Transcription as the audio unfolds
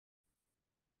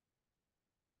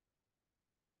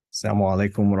Assalamu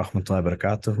alaikum wa rahmatullahi wa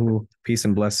barakatuhu. Peace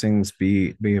and blessings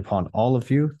be upon all of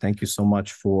you. Thank you so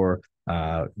much for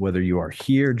whether you are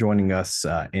here joining us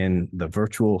in the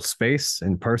virtual space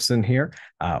in person here,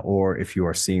 or if you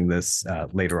are seeing this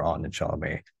later on, inshallah.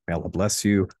 May Allah bless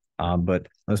you. But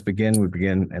let's begin. We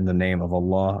begin in the name of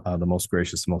Allah, the most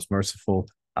gracious, the most merciful.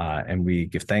 And we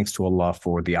give thanks to Allah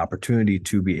for the opportunity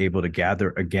to be able to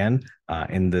gather again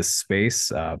in this space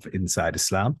of Inside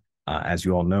Islam. As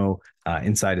you all know,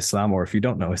 Inside Islam, or if you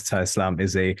don't know, Inside Islam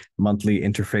is a monthly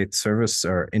interfaith service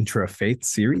or intrafaith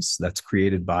series that's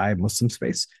created by Muslim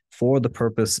Space for the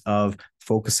purpose of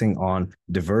focusing on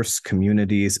diverse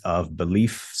communities of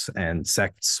beliefs and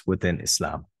sects within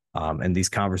Islam. And these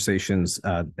conversations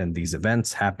and these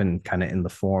events happen kind of in the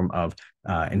form of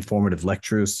informative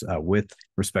lectures with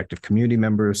respective community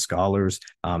members, scholars,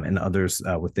 and others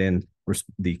within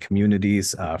the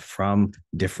communities from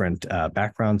different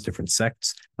backgrounds, different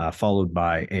sects, followed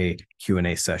by a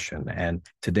Q&A session. And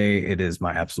today it is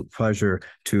my absolute pleasure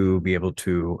to be able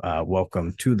to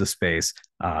welcome to the space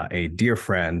a dear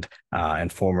friend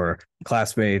and former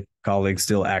classmate, colleague,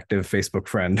 still active Facebook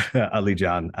friend,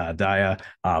 Alyjan Daya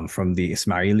from the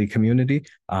Isma'ili community.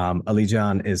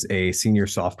 Alyjan is a senior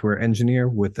software engineer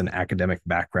with an academic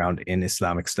background in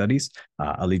Islamic studies.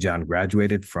 Alyjan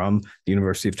graduated from the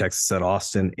University of Texas at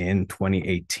Austin in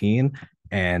 2018.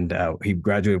 And he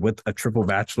graduated with a triple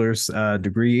bachelor's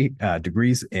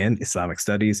degrees in Islamic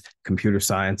studies, computer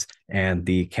science, and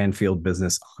the Canfield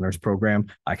Business Honors Program.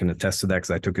 I can attest to that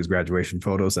because I took his graduation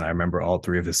photos and I remember all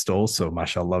three of his stoles. So,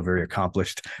 mashallah, very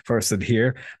accomplished person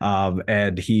here.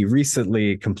 And he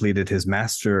recently completed his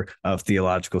Master of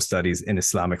Theological Studies in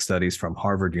Islamic Studies from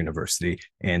Harvard University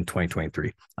in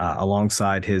 2023.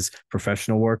 Alongside his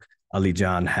professional work,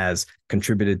 Alyjan has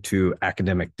contributed to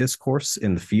academic discourse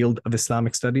in the field of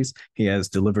Islamic studies. He has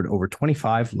delivered over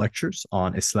 25 lectures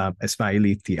on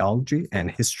Isma'ili theology and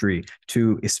history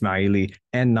to Isma'ili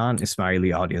and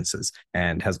non-Isma'ili audiences,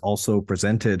 and has also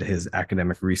presented his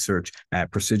academic research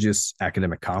at prestigious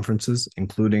academic conferences,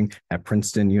 including at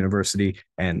Princeton University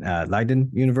and Leiden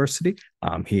University.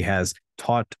 He has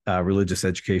taught religious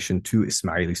education to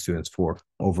Isma'ili students for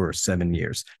over 7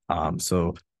 years.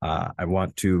 I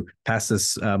want to pass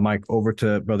this mic over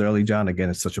to Brother Alyjan. Again,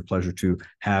 it's such a pleasure to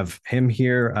have him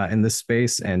here in this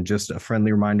space. And just a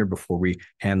friendly reminder before we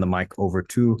hand the mic over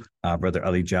to Brother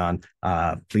Alyjan,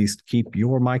 please keep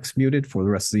your mics muted for the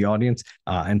rest of the audience.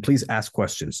 And please ask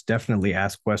questions. Definitely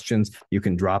ask questions. You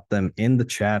can drop them in the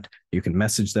chat. You can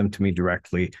message them to me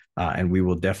directly, and we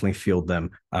will definitely field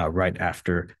them right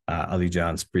after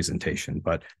Alyjan's presentation.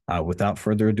 But without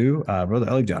further ado, Brother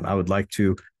Alyjan, I would like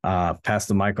to pass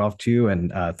the mic off to you,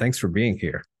 and thanks for being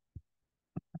here.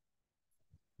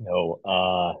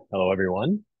 Hello,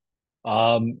 everyone.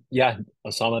 Yeah,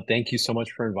 Osama, thank you so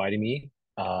much for inviting me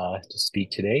to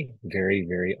speak today. Very,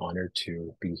 very honored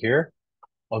to be here.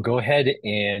 I'll go ahead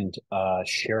and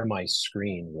share my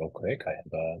screen real quick. I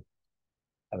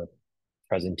have a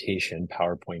presentation,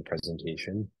 PowerPoint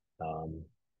presentation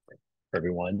for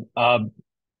everyone.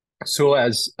 So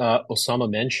as Osama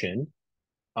mentioned,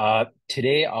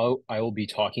 today I will be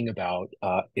talking about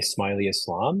Ismaili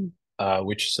Islam,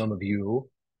 which some of you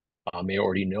may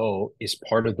already know is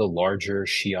part of the larger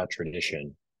Shia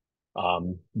tradition.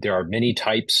 There are many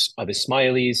types of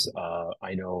Ismailis.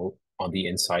 I know on the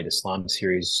Inside Islam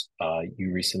series,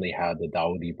 you recently had the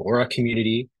Dawoodi Bohra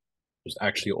community. There's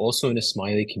actually also an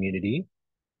Ismaili community.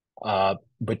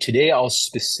 But today I'll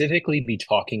specifically be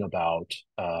talking about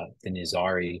the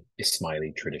Nizari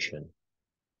Ismaili tradition.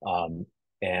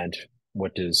 And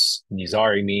what does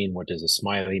Nizari mean? What does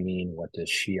Ismaili mean? What does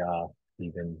Shia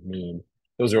even mean?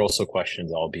 Those are also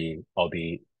questions I'll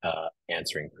be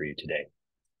answering for you today.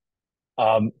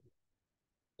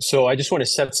 So I just want to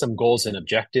set some goals and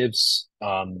objectives.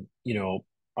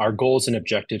 Our goals and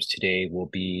objectives today will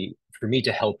be for me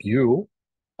to help you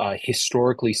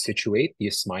historically situate the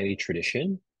Ismaili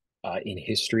tradition in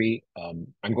history.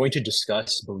 I'm going to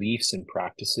discuss beliefs and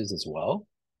practices as well,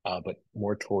 but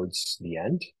more towards the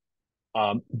end.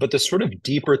 But the sort of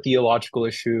deeper theological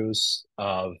issues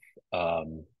of,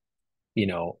 kalam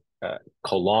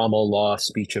Allah,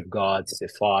 speech of God,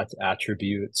 sifat,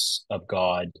 attributes of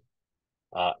God,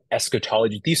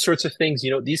 eschatology, these sorts of things,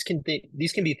 these can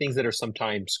be things that are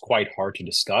sometimes quite hard to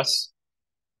discuss,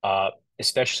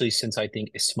 especially since I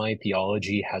think Ismaili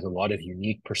theology has a lot of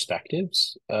unique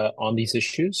perspectives on these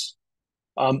issues.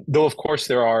 Though, of course,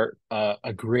 there are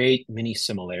a great many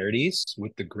similarities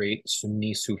with the great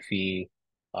Sunni Sufi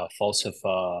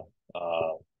falsafa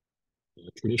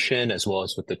tradition, as well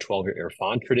as with the 12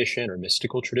 Irfan tradition or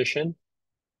mystical tradition.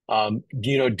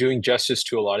 Doing justice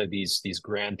to a lot of these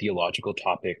grand theological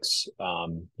topics,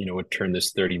 would turn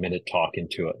this 30-minute talk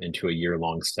into a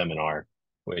year-long seminar,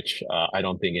 which I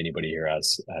don't think anybody here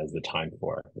has the time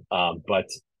for. But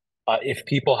if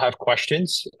people have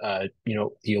questions,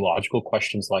 theological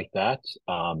questions like that,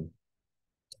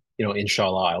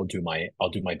 inshallah, I'll do my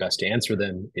best to answer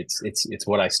them. It's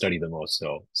what I study the most.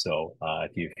 So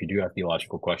if you do have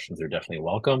theological questions, they're definitely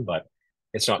welcome, but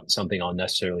it's not something I'll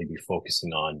necessarily be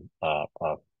focusing on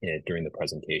during the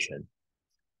presentation.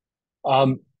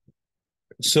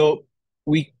 So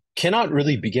we cannot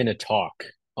really begin a talk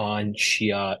on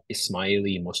Shia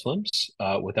Ismaili Muslims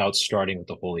without starting with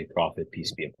the Holy Prophet,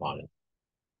 peace be upon him.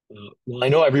 Well, I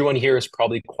know everyone here is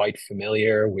probably quite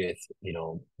familiar with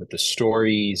the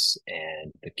stories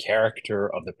and the character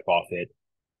of the Prophet.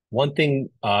 One thing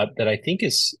that I think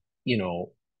is,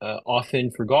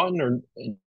 often forgotten or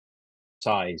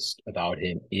emphasized about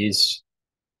him is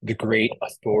the great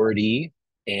authority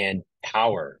and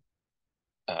power,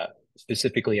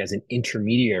 specifically as an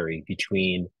intermediary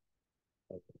between,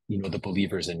 the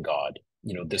believers in God.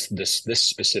 This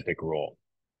specific role.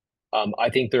 I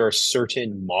think there are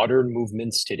certain modern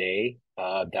movements today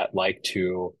that like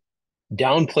to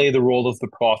downplay the role of the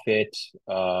prophet,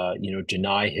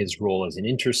 deny his role as an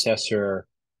intercessor.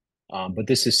 But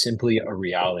this is simply a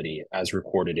reality as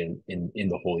recorded in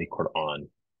the Holy Quran.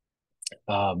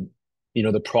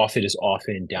 The prophet is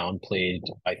often downplayed,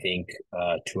 I think,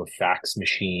 to a fax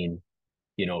machine,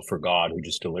 for God who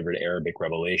just delivered Arabic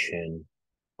revelation.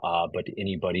 But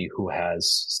anybody who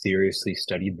has seriously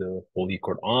studied the Holy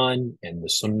Quran and the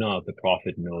Sunnah of the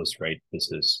Prophet knows, right?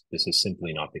 This is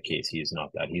simply not the case. He is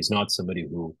not that. He's not somebody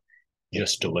who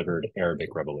just delivered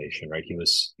Arabic revelation, right? He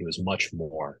was much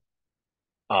more.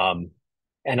 And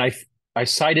I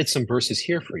cited some verses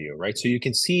here for you, right? So you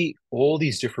can see all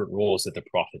these different roles that the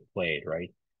Prophet played,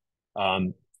 right?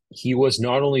 He was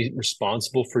not only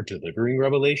responsible for delivering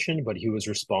revelation, but he was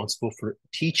responsible for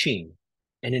teaching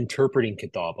and interpreting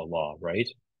Kitab Allah, right?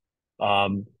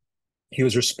 He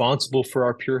was responsible for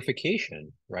our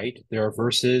purification, right? There are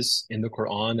verses in the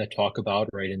Quran that talk about,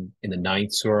 right, in the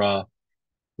 9th surah,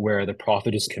 where the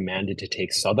Prophet is commanded to take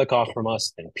sadaqah from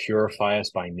us and purify us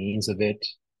by means of it.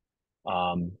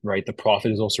 Right? The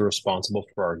Prophet is also responsible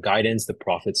for our guidance. The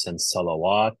Prophet sends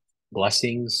salawat,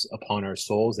 blessings upon our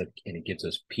souls, and it gives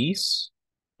us peace.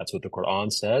 That's what the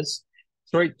Quran says.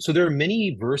 So there are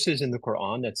many verses in the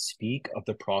Quran that speak of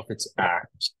the Prophet's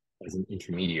act as an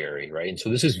intermediary, right? And so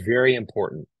this is very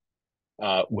important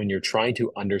when you're trying to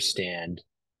understand,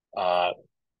 the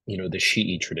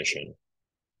Shi'i tradition.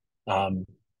 There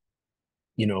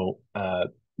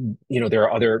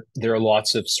are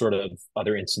lots of sort of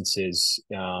other instances,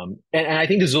 and I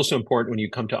think this is also important when you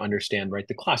come to understand, right,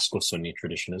 the classical Sunni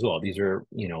tradition as well. These are,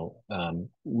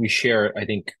 we share, I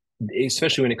think,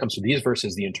 especially when it comes to these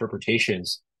verses, the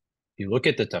interpretations. You look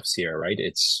at the tafsir, right?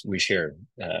 We share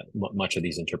much of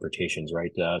these interpretations,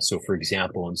 right? So, for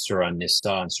example, in Surah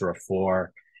Nisa and Surah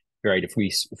 4, right, if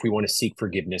we want to seek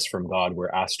forgiveness from God, we're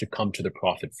asked to come to the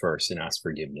Prophet first and ask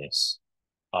forgiveness.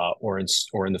 Or in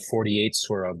the 48th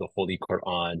surah of the Holy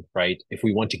Quran, right? If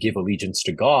we want to give allegiance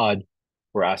to God,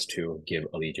 we're asked to give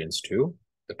allegiance to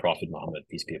the Prophet Muhammad,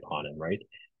 peace be upon him, right?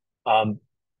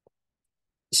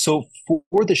 So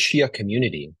for the Shia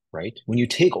community, right, when you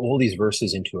take all these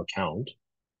verses into account,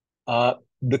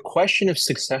 the question of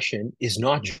succession is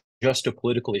not just a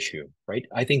political issue, right?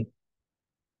 I think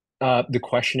the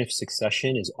question of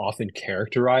succession is often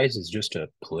characterized as just a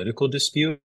political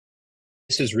dispute.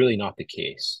 This is really not the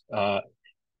case,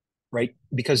 right?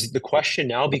 Because the question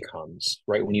now becomes,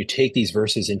 right, when you take these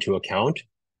verses into account,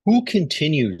 who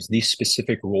continues these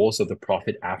specific roles of the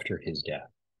Prophet after his death,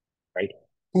 right?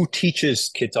 Who teaches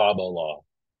Kitab Allah?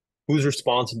 Who's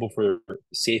responsible for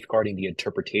safeguarding the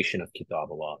interpretation of Kitab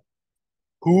Allah?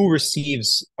 Who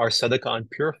receives our sadaqah and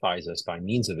purifies us by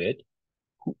means of it?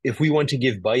 If we want to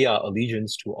give bayah,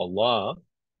 allegiance to Allah,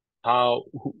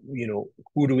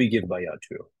 who do we give bayah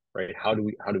to, right? How do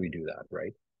we do that,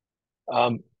 right?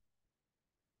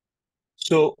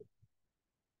 So,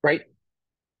 right,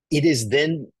 it is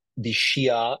then the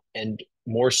Shia and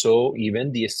more so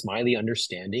even the Ismaili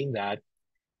understanding that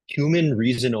human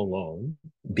reason alone,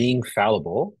 being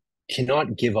fallible,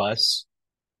 cannot give us,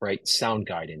 right, sound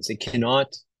guidance. It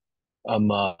cannot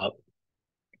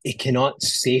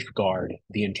safeguard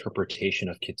the interpretation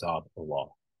of Kitab Allah,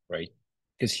 right?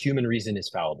 Because human reason is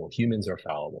fallible. Humans are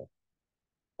fallible.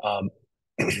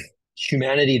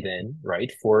 Humanity then,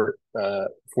 right, for the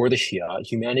Shia,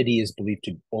 humanity is believed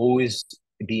to always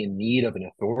be in need of an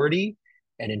authority,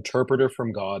 an interpreter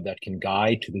from God that can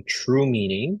guide to the true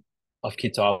meaning of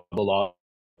Kitab Allah,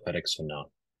 prophetic sunnah,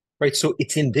 right? So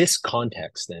it's in this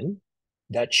context then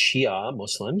that Shia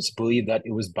Muslims believe that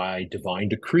it was by divine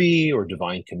decree or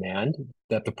divine command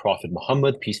that the Prophet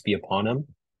Muhammad, peace be upon him,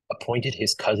 appointed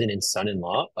his cousin and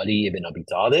son-in-law, Ali ibn Abi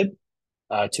Talib,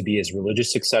 to be his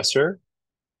religious successor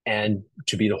and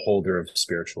to be the holder of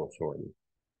spiritual authority,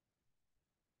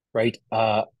 right?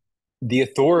 The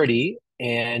authority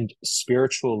and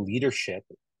spiritual leadership,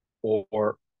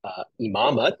 or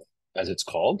imamat, as it's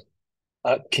called,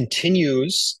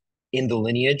 continues in the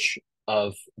lineage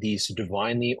of these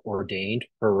divinely ordained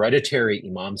hereditary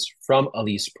imams from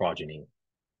Ali's progeny.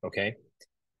 Okay.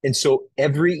 And so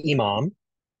every imam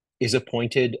is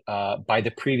appointed by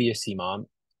the previous imam,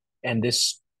 and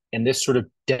this sort of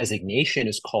designation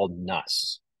is called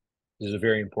nas. This is a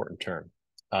very important term.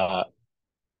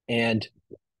 And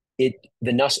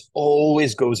the nas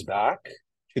always goes back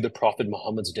to the Prophet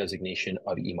Muhammad's designation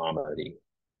of Imam Ali.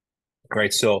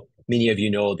 Right. So many of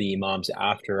you know the imams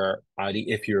after Ali.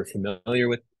 If you're familiar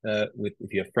with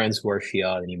if you have friends who are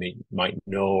Shia, then you might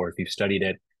know, or if you've studied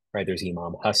it, right? There's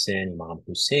Imam Hassan, Imam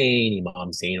Hussein,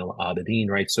 Imam Zain al-Abidin,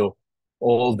 right? So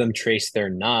all of them trace their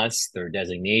nas, their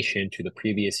designation, to the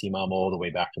previous imam all the way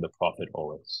back to the Prophet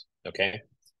always. Okay.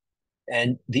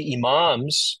 And the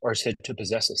imams are said to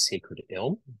possess a sacred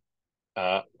ilm,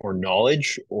 or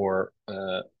knowledge, or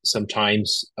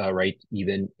sometimes, right,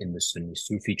 even in the Sunni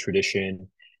Sufi tradition,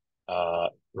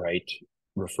 right,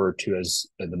 referred to as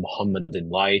the Muhammadan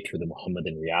light or the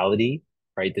Muhammadan reality,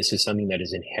 right? This is something that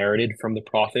is inherited from the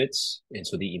prophets, and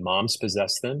so the imams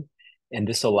possess them, and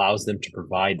this allows them to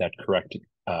provide that correct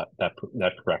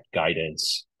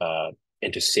guidance,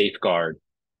 and to safeguard,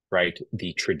 right,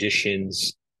 the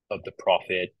traditions of the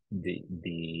prophet,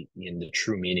 in the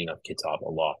true meaning of Kitab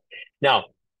Allah. Now,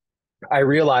 I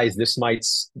realize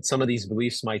some of these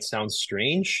beliefs might sound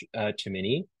strange to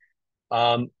many,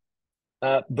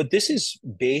 but this is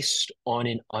based on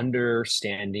an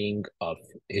understanding of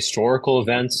historical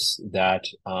events that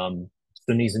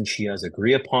Sunnis and Shias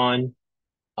agree upon,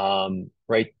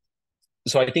 right?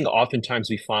 So I think oftentimes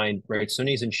we find, right,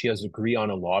 Sunnis and Shias agree on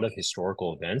a lot of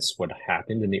historical events, what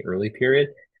happened in the early period,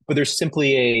 but there's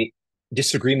simply a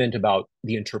disagreement about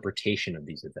the interpretation of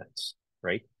these events,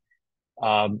 right?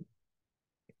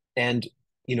 And,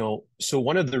 so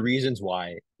one of the reasons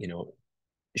why,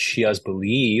 Shias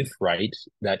believe, right,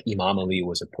 that Imam Ali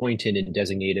was appointed and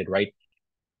designated, right,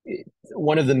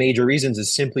 one of the major reasons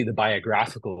is simply the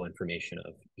biographical information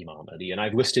of Imam Ali. And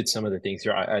I've listed some of the things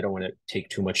here. I don't want to take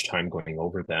too much time going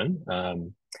over them.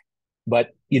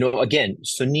 But, again,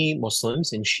 Sunni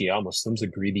Muslims and Shia Muslims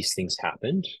agree these things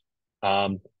happened.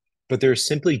 But there's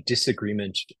simply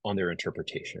disagreement on their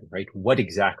interpretation, right? What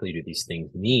exactly do these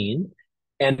things mean?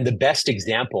 And the best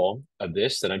example of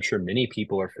this that I'm sure many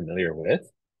people are familiar with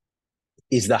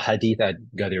is the Hadith at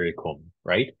Gadirikum,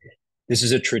 right? This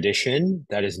is a tradition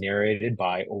that is narrated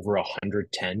by over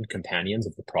 110 companions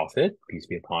of the Prophet, peace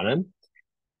be upon him.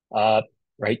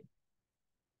 Right?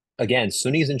 Again,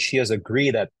 Sunnis and Shias agree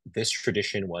that this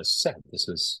tradition was said. This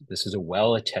is a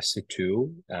well attested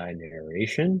to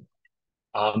narration.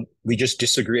 We just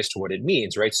disagree as to what it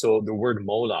means, right? So the word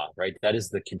mola, right? That is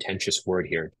the contentious word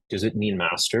here. Does it mean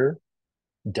master?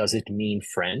 Does it mean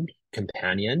friend,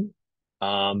 companion?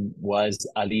 Was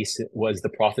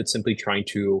the Prophet simply trying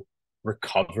to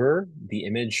recover the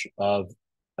image of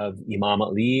Imam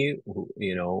Ali,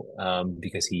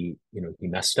 because he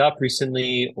messed up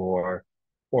recently, or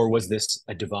was this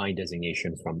a divine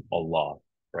designation from Allah,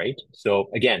 right? So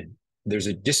again, there's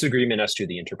a disagreement as to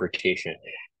the interpretation,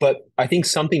 but I think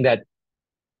something that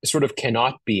sort of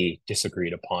cannot be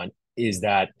disagreed upon is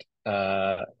that,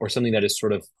 or something that is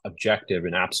sort of objective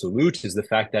and absolute, is the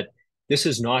fact that this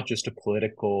is not just a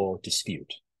political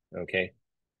dispute. Okay.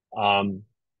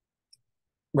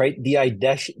 Right. The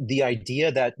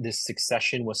idea that this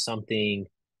succession was something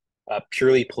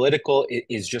purely political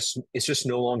it's just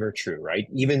no longer true, right?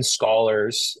 Even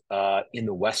scholars in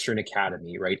the Western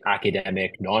Academy, right,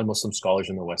 academic non-Muslim scholars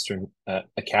in the Western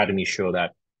Academy show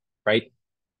that, right,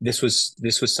 this was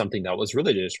something that was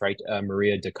religious, right?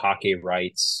 Maria Dukakis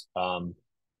writes,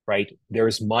 right, there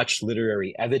is much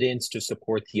literary evidence to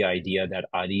support the idea that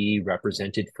Ali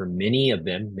represented for many of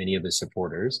the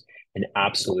supporters, an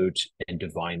absolute and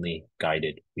divinely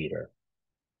guided leader,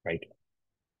 right?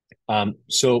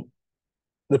 So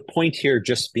the point here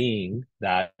just being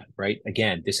that, right,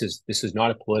 again, this is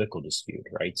not a political dispute,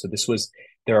 right? So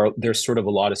there's sort of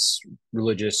a lot of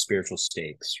religious spiritual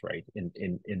stakes, right,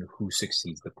 in who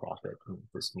succeeds the Prophet, what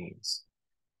this means.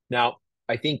 Now,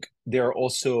 I think there are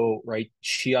also, right,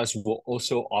 Shias will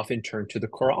also often turn to the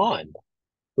Quran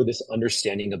for this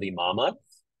understanding of imamat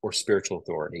or spiritual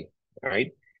authority,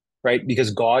 right? right?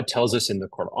 Because God tells us in the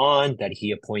Quran that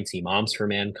he appoints imams for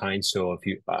mankind. So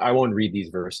I won't read these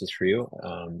verses for you,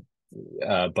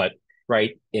 but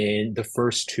right in the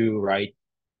first two, right,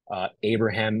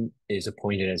 Abraham is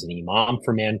appointed as an imam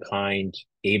for mankind.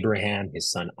 Abraham, his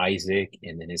son Isaac,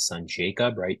 and then his son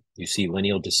Jacob, right? You see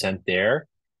lineal descent there.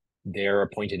 They're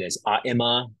appointed as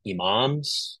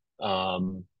imams.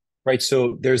 Right?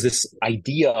 So there's this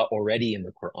idea already in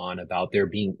the Quran about there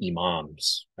being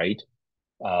imams, right?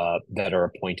 That are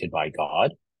appointed by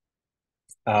God.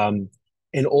 Um,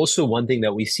 and also one thing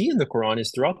that we see in the Quran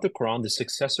is throughout the Quran, the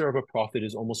successor of a prophet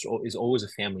is always a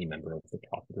family member of the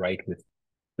prophet, right?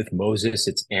 With Moses,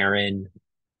 it's Aaron,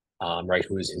 right,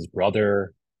 who is his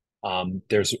brother.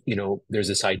 There's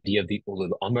this idea of the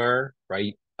ulul amr,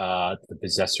 right, the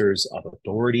possessors of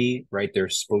authority, right. They're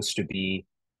supposed to be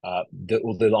the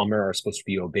ulul amr are supposed to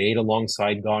be obeyed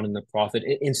alongside God and the prophet,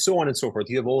 and so on and so forth.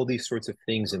 You have all these sorts of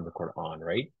things in the Quran,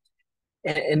 right?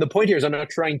 And the point here is, I'm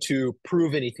not trying to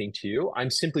prove anything to you.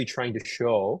 I'm simply trying to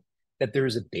show that there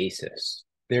is a basis.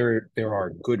 There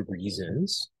are good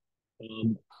reasons,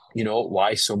 um,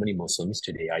 why so many Muslims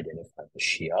today identify as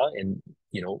Shia. And,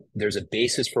 there's a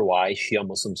basis for why Shia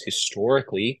Muslims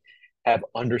historically have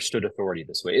understood authority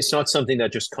this way. It's not something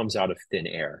that just comes out of thin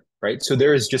air, right? So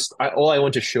there is just, all I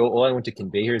want to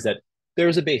convey here is that there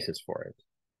is a basis for it.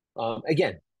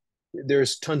 Again,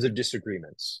 there's tons of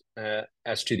disagreements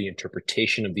as to the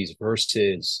interpretation of these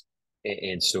verses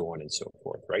and so on and so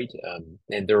forth, right?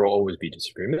 And there will always be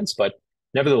disagreements, but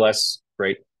nevertheless,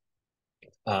 right?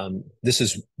 This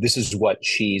is what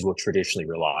Shiis will traditionally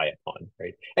rely upon,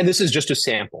 right? And this is just a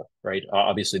sample, right?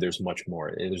 Obviously, there's much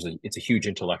more. It's a huge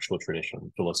intellectual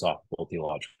tradition, philosophical,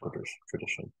 theological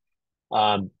tradition.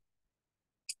 Um,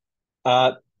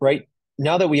 right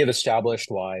now that we have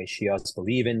established why Shias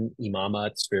believe in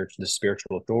imamat, the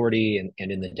spiritual authority,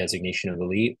 and in the designation of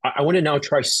elite, I want to now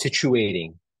try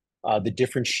situating the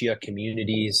different Shia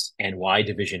communities and why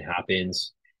division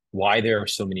happens, why there are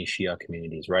so many Shia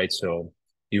communities, right? So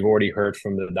you've already heard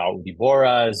from the Dawoodi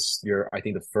Boras. I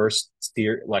think the first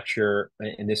lecture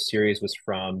in this series was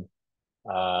from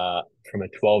a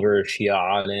 12er Shia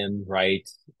alim, right?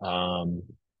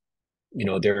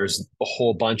 There's a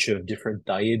whole bunch of different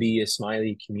Daya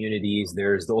Isma'ili communities.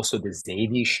 There's also the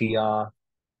Zaydi Shia,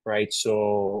 right?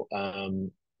 So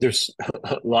there's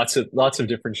lots of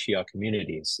different Shia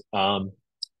communities. I'm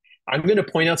going to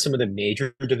point out some of the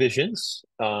major divisions,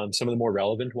 some of the more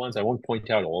relevant ones. I won't point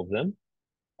out all of them.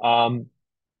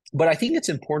 But I think it's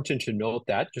important to note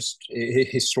that, just a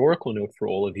historical note for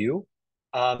all of you,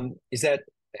 is that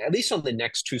at least on the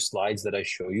next two slides that I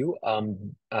show you,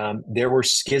 there were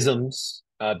schisms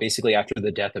basically after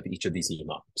the death of each of these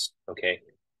imams. Okay.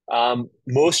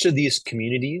 Most of these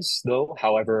communities, though,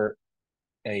 however,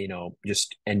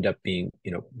 just end up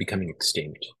becoming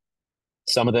extinct.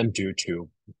 Some of them due to,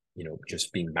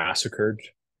 just being massacred,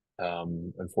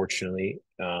 unfortunately,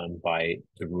 by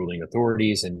the ruling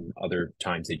authorities, and other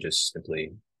times they just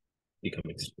simply become,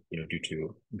 due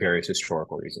to various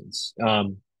historical reasons.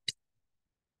 All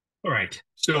right.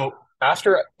 So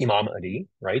after Imam Ali,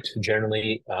 right,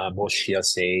 generally most Shia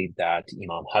say that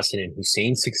Imam Hassan and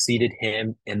Hussein succeeded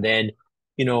him. And then,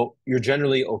 you're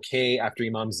generally okay after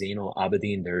Imam Zain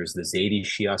al-Abidin. There's the Zaydi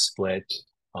Shia split.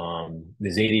 The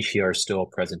Zaydi Shia are still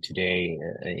present today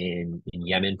in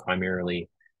Yemen primarily.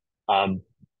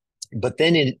 But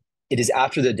then it is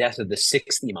after the death of the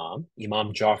sixth Imam,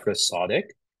 Imam Jafar Sadiq,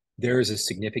 there is a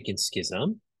significant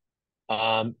schism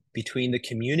between the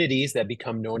communities that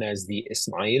become known as the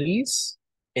Ismailis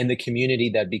and the community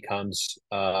that comes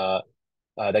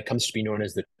to be known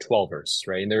as the Twelvers,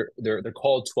 right? And they're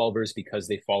called Twelvers because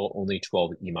they follow only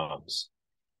 12 imams,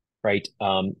 right?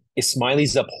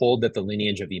 Ismailis uphold that the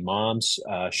lineage of imams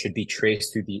should be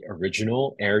traced through the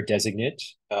original heir designate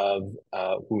of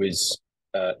who is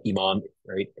Imam,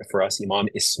 right? For us, Imam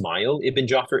Ismail ibn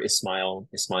Jafar.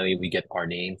 Ismaili, we get our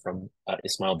name from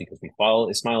Ismail because we follow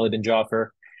Ismail ibn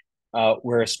Jafar.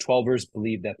 Whereas Twelvers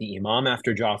believe that the Imam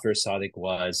after Jafar Sadiq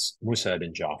was Musa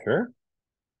ibn Jafar.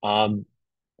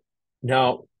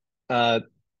 Now,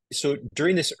 so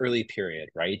during this early period,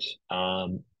 right,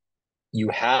 you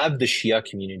have the Shia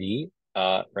community,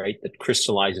 right, that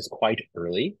crystallizes quite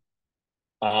early.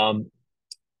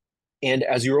 And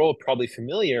as you're all probably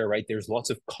familiar, right, there's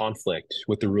lots of conflict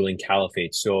with the ruling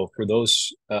caliphate. So for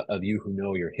those of you who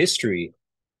know your history,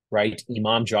 right, when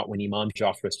Imam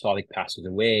Jafar Sadiq passes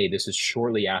away, this is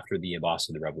shortly after the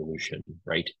Abbasid revolution,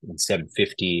 right, in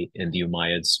 750, and the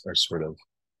Umayyads are sort of,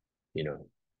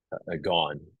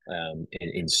 gone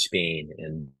in Spain,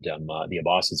 and the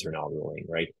Abbasids are now ruling,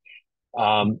 right?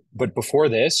 But before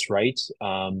this, right,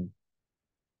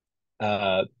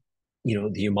 the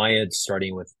Umayyads,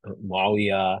 starting with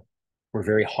Muawiyah, were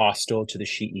very hostile to the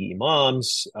Shi'i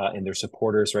imams and their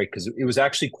supporters, right? Because it was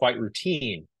actually quite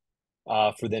routine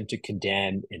for them to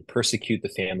condemn and persecute the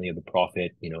family of the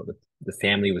Prophet. The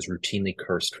family was routinely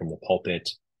cursed from the pulpit.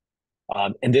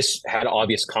 And this had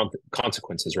obvious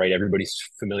consequences, right? Everybody's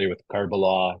familiar with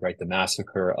Karbala, right? The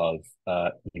massacre of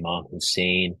Imam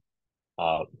Hussein,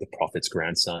 the Prophet's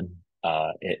grandson,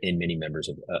 and many members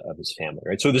of his family,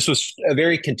 right? So this was a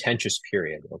very contentious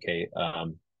period, okay?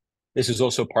 This is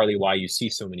also partly why you see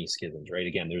so many schisms, right?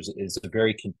 Again,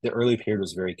 the early period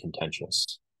was very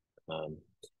contentious.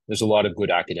 There's a lot of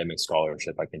good academic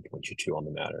scholarship I can point you to on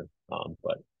the matter,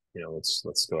 but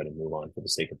let's go ahead and move on for the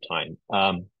sake of time.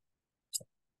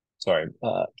 Sorry,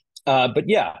 but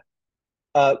yeah.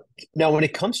 Now, when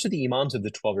it comes to the imams of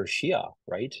the 12 or Shia,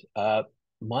 right?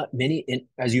 Many,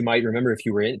 as you might remember, if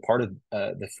you were part of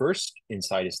the first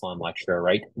Inside Islam lecture,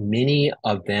 right? Many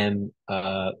of them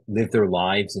lived their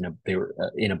lives they were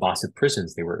in Abbasid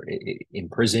prisons. They were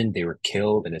imprisoned. They were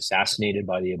killed and assassinated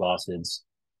by the Abbasids.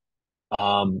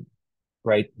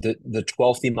 Right. The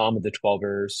 12th Imam of the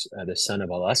Twelvers, the son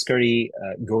of Al-Askari,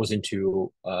 goes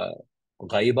into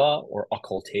ghaiba or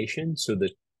occultation. So the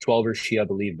 12er Shia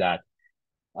believe that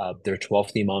their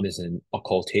 12th Imam is an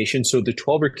occultation. So the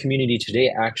 12er community today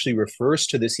actually refers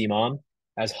to this Imam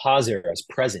as Hazir, as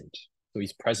present. So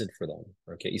he's present for them.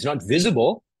 Okay. He's not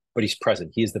visible, but he's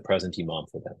present. He is the present Imam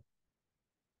for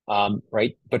them.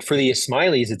 Right. But for the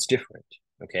Ismailis, it's different.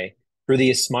 Okay. For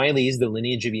the Ismailis, the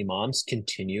lineage of Imams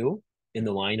continue in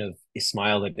the line of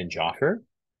Ismail ibn Jafar.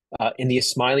 And the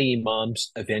Ismaili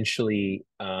Imams eventually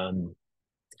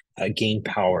gain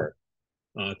power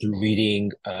through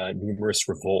leading numerous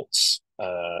revolts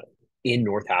in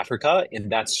North Africa.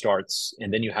 And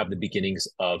then you have the beginnings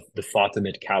of the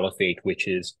Fatimid Caliphate, which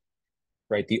is,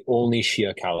 right, the only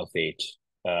Shia caliphate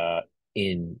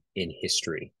in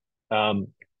history.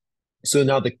 So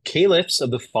now the caliphs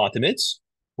of the Fatimids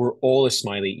were all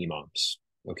Ismaili Imams,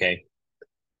 okay?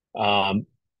 The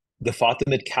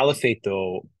Fatimid Caliphate,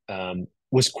 though,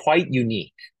 was quite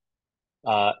unique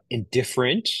and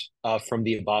different from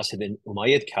the Abbasid and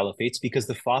Umayyad Caliphates, because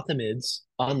the Fatimids,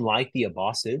 unlike the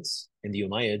Abbasids and the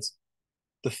Umayyads,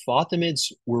 the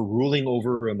Fatimids were ruling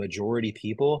over a majority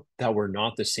people that were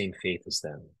not the same faith as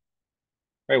them.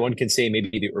 Right? One can say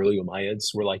maybe the early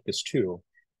Umayyads were like this too,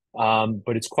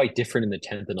 but it's quite different in the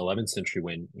 10th and 11th century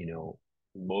when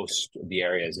most of the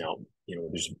area is now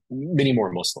there's many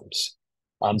more Muslims.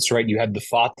 So right, you have the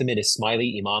Fatimid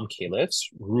Ismaili Imam caliphs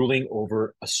ruling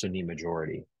over a Sunni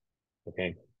majority.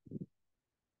 Okay.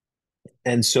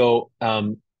 And so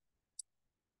the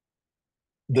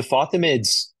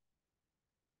Fatimids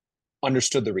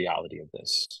understood the reality of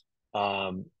this.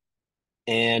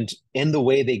 And in the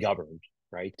way they governed,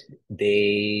 right,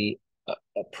 they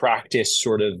practiced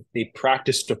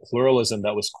a pluralism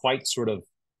that was quite sort of,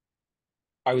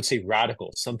 I would say,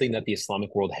 radical, something that the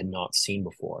Islamic world had not seen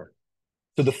before.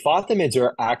 So the Fatimids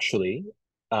are actually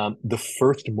the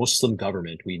first Muslim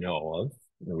government we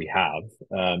have,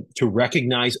 to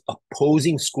recognize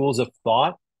opposing schools of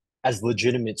thought as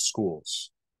legitimate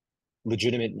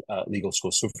legal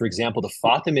schools. So, for example, the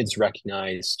Fatimids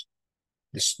recognized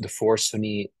the four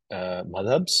Sunni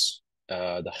madhabs,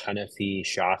 the Hanafi,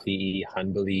 Shafi'i,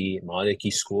 Hanbali,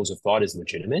 Maliki schools of thought as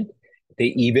legitimate.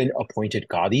 They even appointed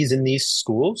qadis in these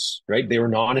schools, right? They were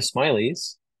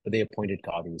non-Ismailis, but they appointed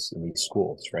qadis in these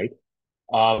schools, right?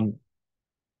 And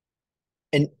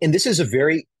this is a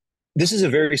very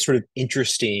sort of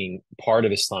interesting part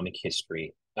of Islamic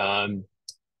history. And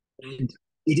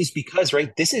it is because,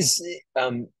 right, this is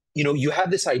you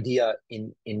have this idea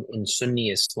in Sunni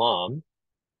Islam,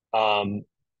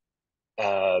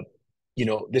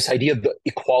 this idea of the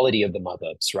equality of the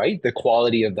madhabs, right? The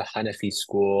equality of the Hanafi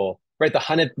school, right?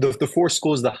 The four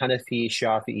schools, the Hanafi,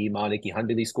 Shafi'i, Maliki,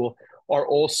 Hanbali school, are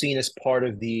all seen as part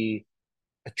of the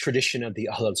tradition of the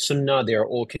Ahl Sunnah. They are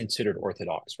all considered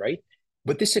orthodox, right?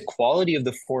 But this equality of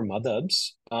the four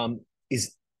madhabs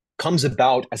comes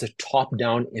about as a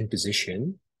top-down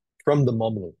imposition from the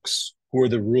Mamluks, who are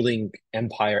the ruling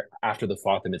empire after the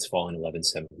Fatimids fall in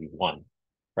 1171,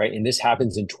 right? And this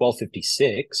happens in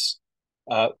 1256,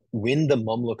 when the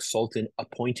Mamluk Sultan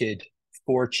appointed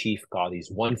 4 chief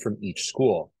qadis, one from each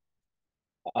school.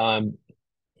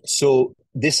 So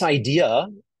this idea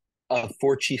of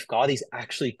 4 chief qadis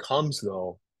actually comes,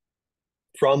 though,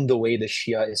 from the way the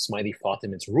Shia Ismaili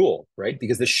Fatimids rule, right?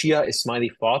 Because the Shia Ismaili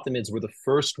Fatimids were the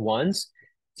first ones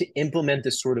to implement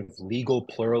this sort of legal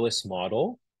pluralist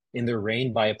model in their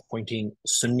reign by appointing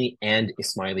Sunni and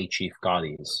Ismaili chief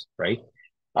qadis, right?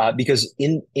 Because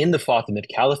in the Fatimid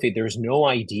Caliphate, there's no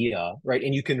idea, right?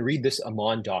 And you can read this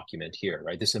Amman document here,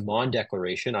 right? This Amman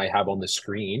declaration I have on the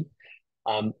screen.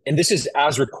 And this is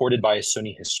as recorded by a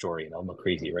Sunni historian,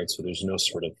 al-Makrizi, right? So there's no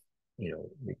sort of,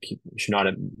 should not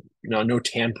have, no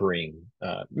tampering.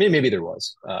 Maybe there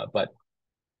was, but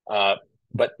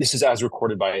this is as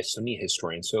recorded by a Sunni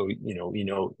historian. So,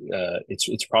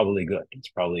 it's probably good. It's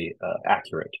probably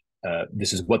accurate.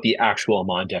 This is what the actual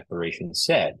Amman declaration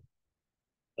said.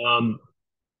 Um,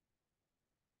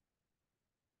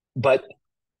 but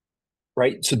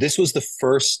right, so this was the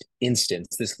first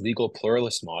instance, this legal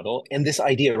pluralist model, and this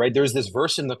idea, right? There's this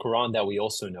verse in the Quran that we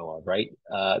also know of, right?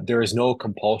 There is no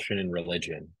compulsion in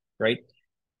religion, right?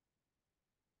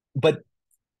 But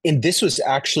and this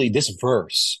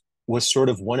verse was sort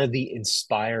of one of the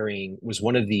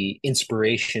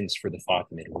inspirations for the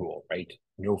Fatimid rule, right?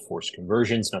 No forced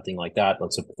conversions, nothing like that.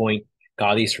 Let's appoint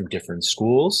qadis from different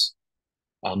schools.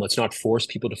 Let's not force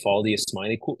people to follow the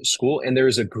Isma'ili school. And there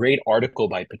is a great article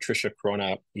by Patricia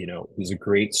Crona, who's a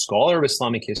great scholar of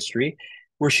Islamic history,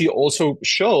 where she also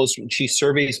she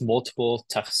surveys multiple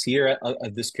tafsir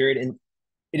of this period. And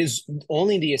it is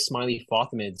only the Ismaili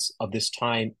Fatimids of this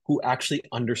time who actually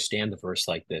understand the verse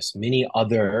like this. Many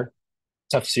other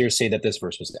tafsirs say that this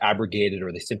verse was abrogated,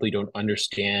 or they simply don't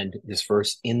understand this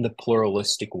verse in the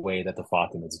pluralistic way that the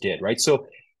Fatimids did, right? So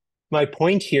my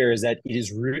point here is that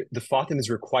the Fatimids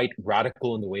were quite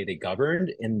radical in the way they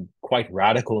governed, and quite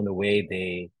radical in the way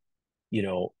they,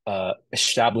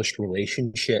 established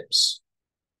relationships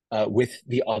with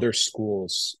the other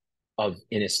schools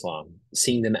in Islam,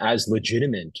 seeing them as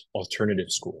legitimate alternative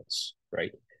schools,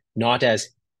 right? Not as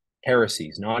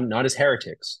heresies, not as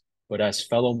heretics, but as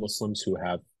fellow Muslims who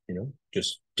have,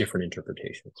 just different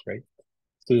interpretations, right?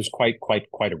 So there's quite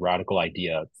a radical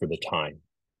idea for the time.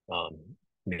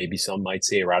 Maybe some might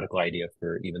say a radical idea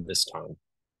for even this time.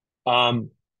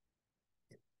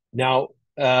 Now,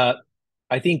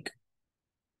 I think,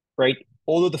 right,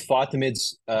 although the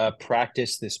Fatimids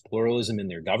practiced this pluralism in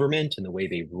their government and the way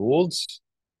they ruled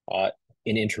and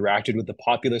interacted with the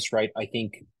populace, right, I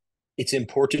think it's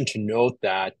important to note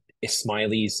that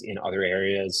Ismailis in other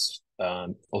areas,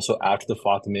 also after the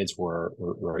Fatimids, were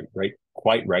right,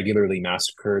 quite regularly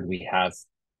massacred. We have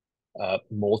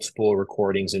multiple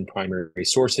recordings in primary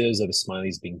sources of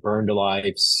Ismailis being burned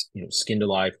alive, skinned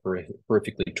alive,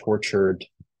 horrifically tortured.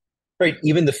 Right,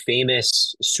 even the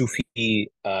famous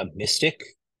Sufi mystic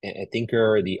and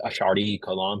thinker, the Ash'ari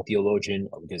Kalam theologian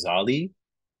of Ghazali,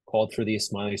 called for the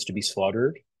Ismailis to be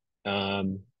slaughtered. I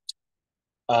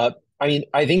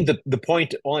think the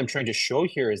point, all I'm trying to show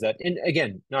here is that, and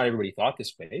again, not everybody thought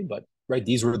this way, but right,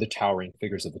 these were the towering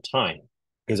figures of the time,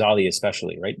 Ghazali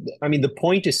especially, right? I mean, the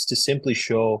point is to simply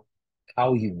show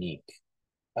how unique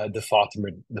the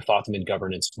Fatimid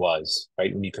governance was,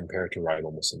 right, when you compare it to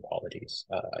rival Muslim polities.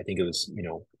 I think it was,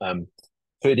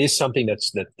 so it is something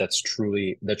that's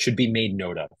truly, that should be made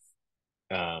note of.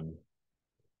 And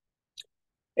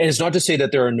it's not to say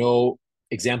that there are no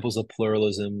examples of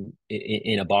pluralism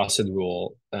in Abbasid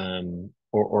rule,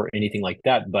 or anything like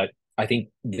that, but I think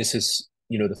this is,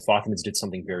 the Fatimids did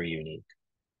something very unique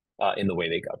in the way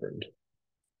they governed.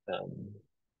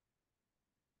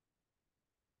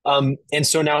 And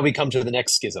so now we come to the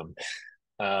next schism.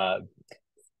 And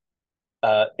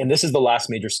this is the last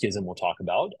major schism we'll talk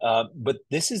about. But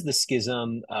this is the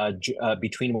schism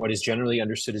between what is generally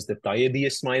understood as the Tayyibi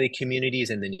Ismaili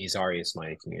communities and the Nizari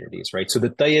Ismaili communities, right? So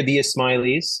the Tayyibi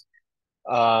Ismailis,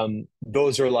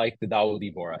 those are like the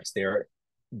Dawoodi Boras.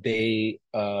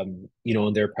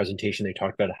 In their presentation, they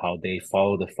talked about how they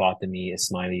follow the Fatimi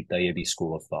Ismaili Tayyibi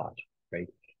school of thought, right?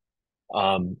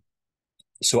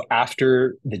 So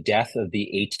after the death of the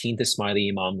 18th Ismaili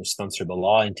Imam Mustansir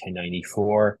Billah in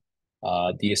 1094,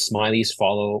 the Ismailis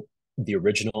follow the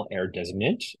original heir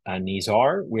designate,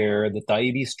 Nizar, where the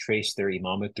Tayyibis trace their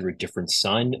imamate through a different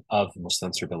son of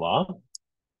Mustansir Billah.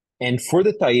 And for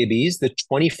the Tayyibis, the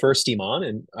 21st Imam,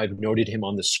 and I've noted him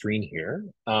on the screen here,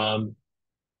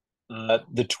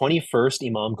 the 21st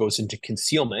Imam goes into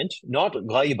concealment, not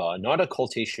ghaiba, not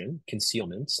occultation,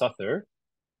 concealment, sathar.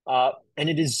 And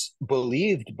it is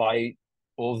believed by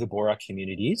all of the Bora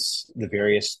communities, the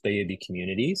various Tayyibi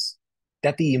communities,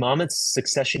 that the imamat's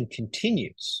succession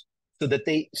continues.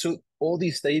 So all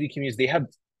these Tayyibi communities, they have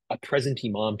a present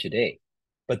imam today,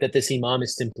 but that this imam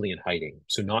is simply in hiding.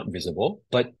 So not visible,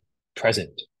 but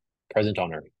present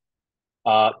on earth.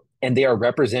 And they are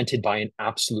represented by an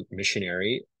absolute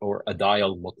missionary, or a Daya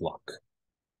al-Mutlaq.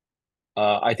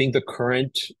 I think the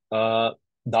current Daya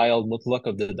al-Mutlaq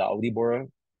of the Dawoodi Bora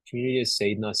community is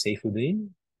Sayyidina Saifuddin.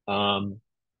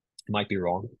 Might be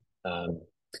wrong.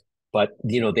 but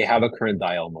they have a current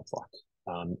Daya al-Mutlaq.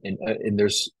 And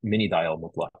there's many Daya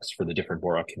al-Mutlaqs for the different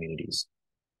Bora communities.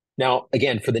 Now,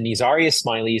 again, for the Nizari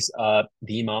Ismailis,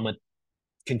 the imamate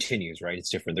continues, right? It's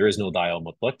different. There is no Daya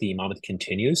al-Mutlaq. The imamate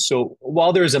continues. So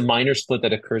while there is a minor split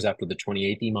that occurs after the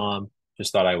 28th imam,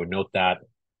 just thought I would note that,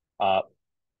 uh,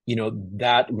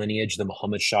 that lineage, the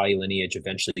Muhammad Shahi lineage,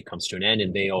 eventually comes to an end,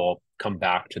 and they all come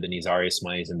back to the Nizari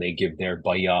Ismailis, and they give their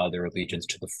bayah, their allegiance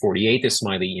to the 48th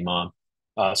Ismaili imam,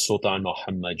 Sultan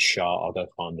Muhammad Shah Aga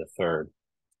Khan III.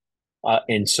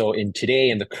 And so in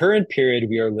the current period,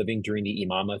 we are living during the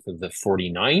imamate of the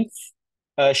 49th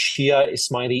Shia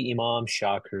Ismaili Imam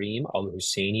Shah Karim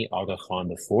al-Husseini Aga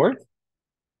Khan IV.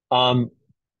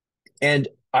 And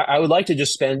I would like to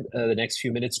just spend the next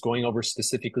few minutes going over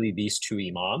specifically these two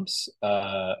imams,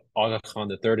 Aga Khan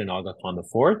III and Aga Khan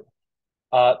IV,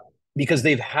 because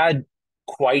they've had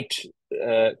quite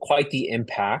the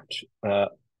impact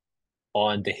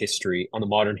on the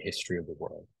modern history of the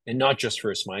world, and not just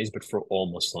for Ismailis, but for all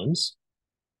Muslims.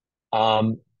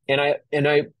 And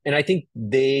I think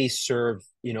they serve,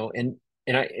 and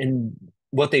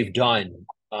what they've done,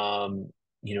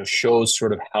 shows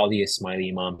sort of how the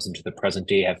Ismaili Imams into the present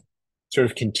day have sort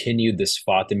of continued this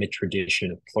Fatimid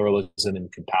tradition of pluralism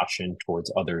and compassion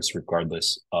towards others,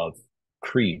 regardless of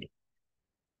creed.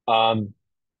 So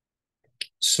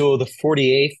the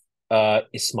 48th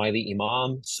Ismaili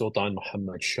Imam, Sultan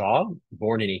Muhammad Shah,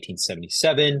 born in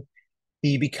 1877,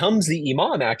 he becomes the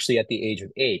Imam actually at the age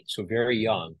of 8, so very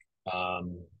young.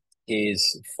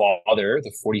 His father,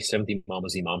 the 47th Imam,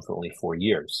 was Imam for only 4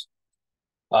 years.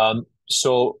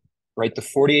 So, right, the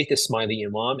 48th Ismaili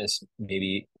Imam, as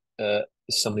maybe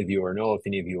some of you know, if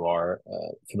any of you are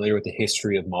familiar with the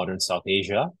history of modern South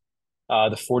Asia,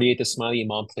 the 48th Ismaili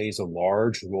Imam plays a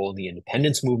large role in the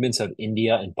independence movements of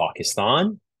India and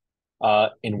Pakistan,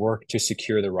 and work to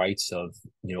secure the rights of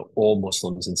all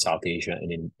Muslims in South Asia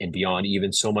and beyond.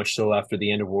 Even so much so, after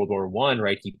the end of World War I,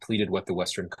 right, he pleaded with the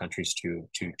Western countries to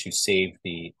save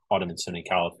the Ottoman Sunni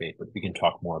Caliphate. But we can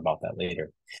talk more about that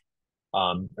later.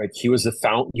 Right, he was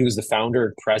the founder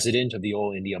and president of the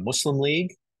All India Muslim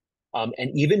League,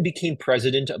 and even became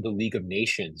president of the League of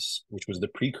Nations, which was the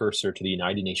precursor to the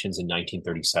United Nations in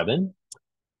 1937.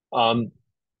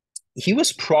 He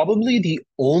was probably the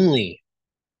only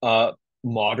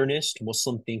modernist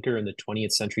Muslim thinker in the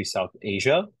 20th century South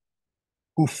Asia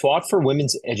who fought for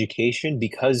women's education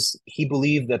because he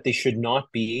believed that they should not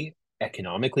be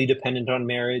economically dependent on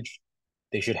marriage.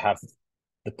 They should have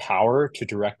the power to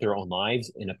direct their own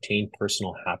lives and obtain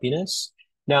personal happiness.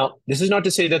 Now, this is not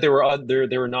to say that there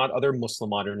were not other Muslim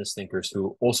modernist thinkers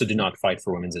who also did not fight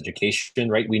for women's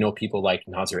education, right? We know people like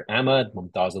Nazir Ahmad,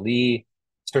 Mumtaz Ali,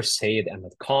 Sir Sayyid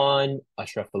Ahmad Khan,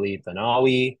 Ashraf Ali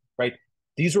Thanawi, right?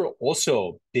 These were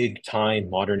also big-time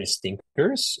modernist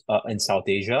thinkers in South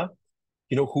Asia,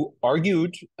 who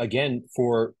argued, again,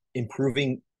 for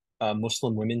improving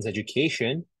Muslim women's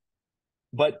education.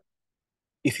 But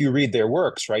if you read their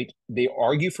works, right, they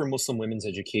argue for Muslim women's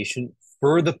education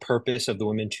for the purpose of the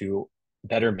women to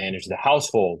better manage the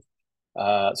household,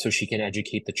 so she can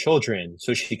educate the children,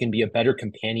 so she can be a better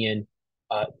companion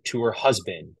to her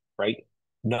husband, right?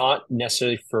 Not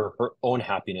necessarily for her own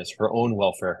happiness, her own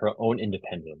welfare, her own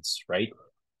independence, right?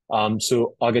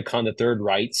 So Aga Khan III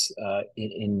writes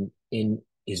in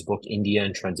his book India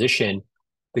and Transition,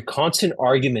 the constant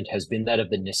argument has been that of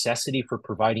the necessity for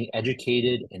providing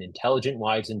educated and intelligent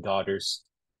wives and daughters,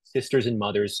 sisters and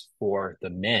mothers for the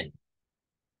men.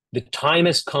 The time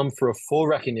has come for a full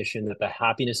recognition that the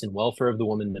happiness and welfare of the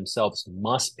women themselves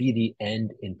must be the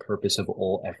end and purpose of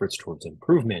all efforts towards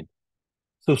improvement.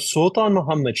 So Sultan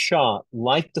Muhammad Shah,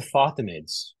 like the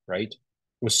Fatimids, right,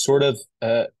 was sort of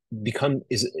becomes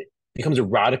a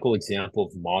radical example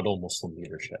of model Muslim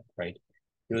leadership, right?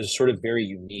 It was sort of very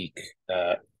unique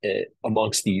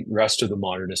amongst the rest of the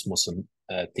modernist Muslim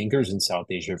thinkers in South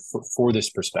Asia for this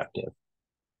perspective.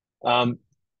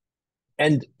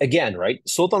 And again, right,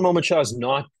 Sultan Muhammad Shah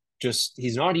is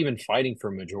he's not even fighting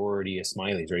for majority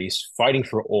Ismailis, right? He's fighting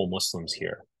for all Muslims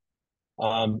here,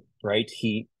 right?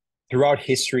 He, throughout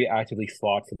history, actively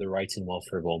fought for the rights and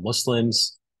welfare of all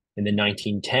Muslims. In the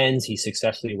 1910s, he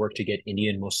successfully worked to get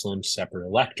Indian Muslims separate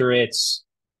electorates.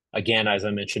 Again, as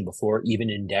I mentioned before, even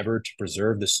endeavored to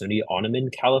preserve the Sunni Ottoman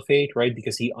Caliphate, right?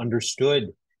 Because he understood,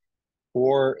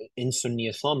 or in Sunni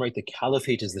Islam, right, the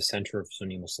Caliphate is the center of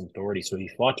Sunni Muslim authority. So he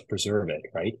fought to preserve it,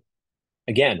 right?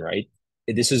 Again, right,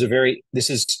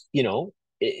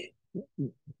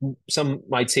 some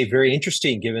might say very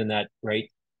interesting, given that,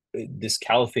 right, this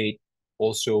Caliphate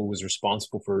also was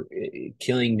responsible for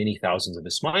killing many thousands of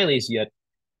Ismailis, yet,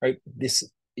 right, this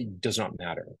it does not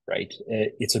matter, right?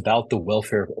 It's about the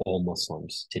welfare of all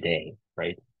Muslims today,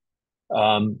 right?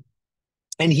 Um,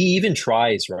 and he even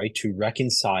tries, right, to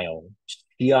reconcile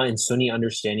Shia and Sunni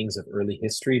understandings of early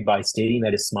history by stating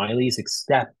that Ismailis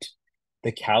accept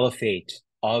the caliphate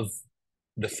of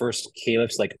the first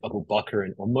caliphs like Abu Bakr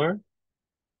and Umar,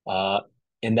 uh,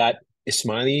 and that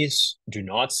Ismailis do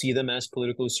not see them as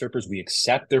political usurpers. We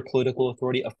accept their political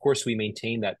authority. Of course, we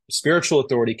maintain that spiritual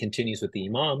authority continues with the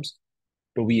Imams,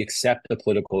 but we accept the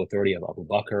political authority of Abu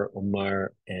Bakr,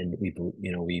 Umar, and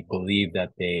we believe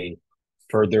that they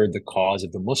furthered the cause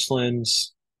of the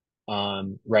Muslims,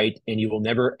 right? And you will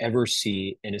never ever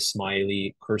see an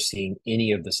Ismaili cursing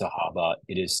any of the Sahaba.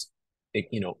 It is,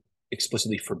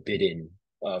 explicitly forbidden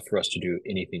for us to do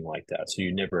anything like that. So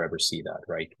you never ever see that,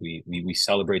 right? We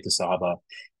celebrate the Sahaba.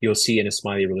 You'll see in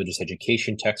Ismaili religious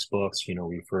education textbooks, we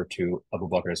refer to Abu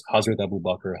Bakr as Hazrat Abu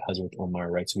Bakr, Hazrat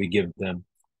Umar, right? So we give them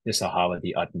the Sahaba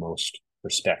the utmost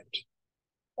respect.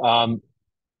 Um,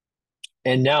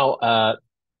 and now,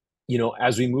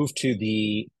 as we move to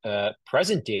the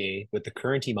present day with the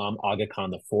current Imam, Aga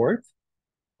Khan IV.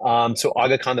 So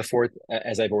Aga Khan IV,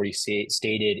 as I've already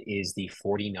stated, is the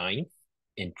 49th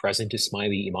and present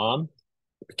Ismaili Imam.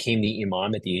 Became the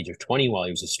Imam at the age of 20 while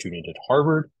he was a student at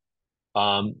Harvard.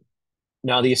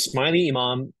 Now, the Ismaili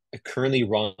Imam currently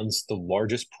runs the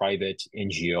largest private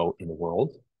NGO in the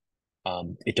world.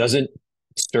 It doesn't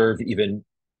serve even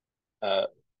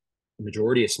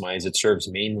majority Ismailis. It serves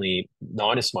mainly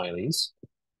non-Ismailis.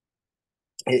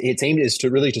 Its aim is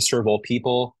to serve all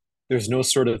people. There's no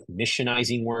sort of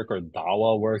missionizing work or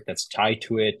dawah work that's tied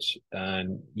to it.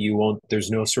 There's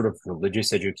no sort of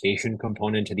religious education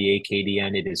component to the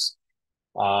AKDN. It is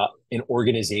an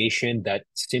organization that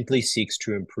simply seeks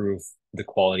to improve the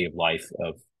quality of life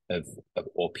of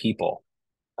all people.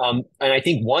 And I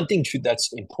think one thing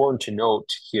that's important to note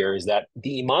here is that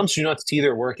the imams do not see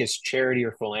their work as charity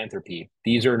or philanthropy.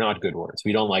 These are not good words.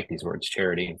 We don't like these words,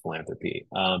 charity and philanthropy.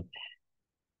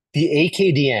 The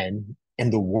AKDN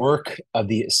and the work of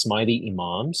the Ismaili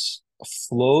imams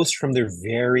flows from their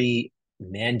very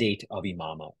mandate of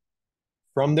imamah,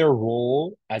 from their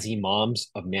role as imams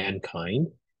of mankind.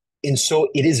 And so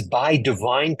it is by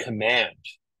divine command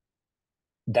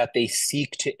that they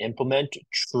seek to implement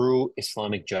true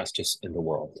Islamic justice in the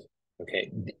world.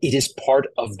 Okay. It is part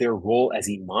of their role as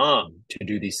imam to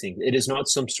do these things. It is not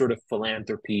some sort of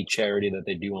philanthropy, charity that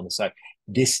they do on the side.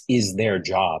 This is their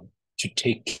job to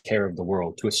take care of the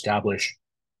world, to establish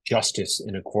justice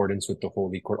in accordance with the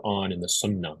Holy Quran and the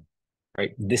Sunnah,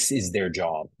 right? This is their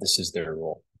job. This is their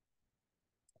role.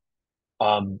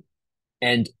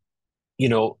 And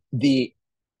the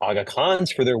Aga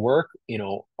Khans for their work,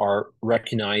 are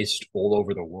recognized all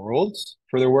over the world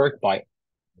for their work by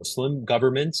Muslim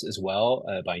governments as well,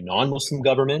 by non-Muslim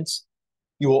governments.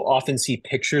 You will often see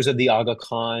pictures of the Aga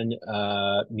Khan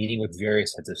meeting with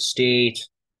various heads of state,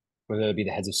 whether it be the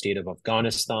heads of state of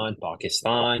Afghanistan,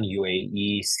 Pakistan,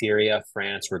 UAE, Syria,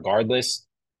 France, regardless.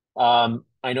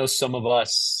 I know some of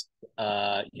us,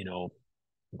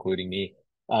 including me,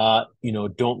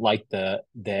 don't like the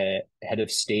head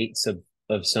of states of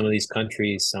some of these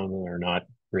countries. Some of them are not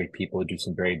great people who do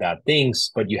some very bad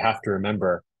things, but you have to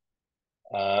remember,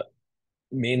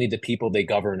 mainly the people they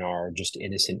govern are just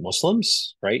innocent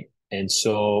Muslims, right? And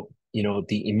so,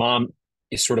 the imam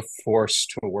is sort of forced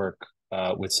to work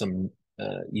with some,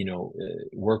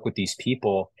 work with these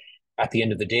people at the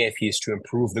end of the day if he is to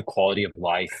improve the quality of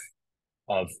life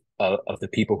of the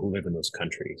people who live in those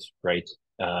countries, right?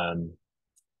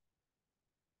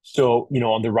 So,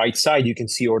 on the right side, you can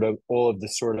see all of the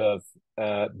sort of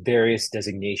various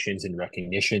designations and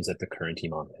recognitions that the current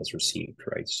imam has received,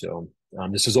 right? So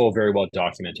this is all very well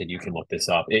documented. You can look this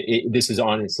up. This is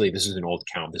an old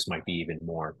count. This might be even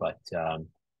more, but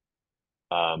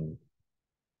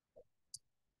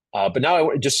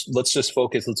now let's just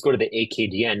focus. Let's go to the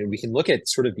AKDN, and we can look at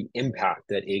sort of the impact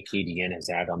that AKDN has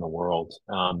had on the world.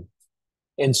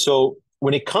 And so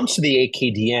when it comes to the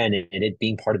AKDN and it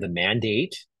being part of the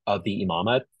mandate of the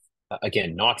imamate,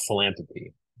 again, not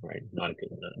philanthropy, right? Not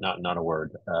a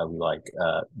word we like,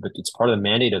 but it's part of the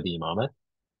mandate of the imamate.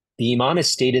 The imam has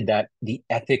stated that the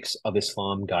ethics of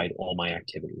Islam guide all my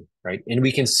activity, right? And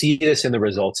we can see this in the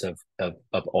results of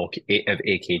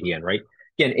AKDN, right?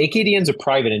 Again, AKDN is a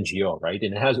private NGO, right?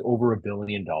 And it has over $1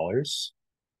 billion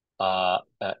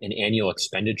in annual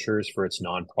expenditures for its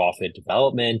nonprofit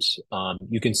development.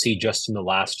 You can see just in the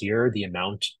last year, the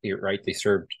amount, right? They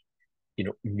served,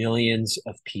 millions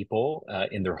of people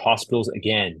in their hospitals.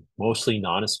 Again, mostly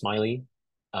non-Ismaili,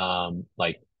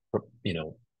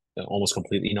 almost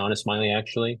completely non-Ismaili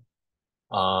actually.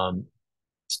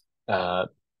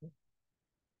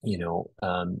 you know,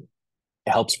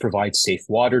 helps provide safe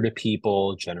water to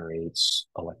people, generates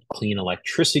clean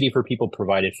electricity for people,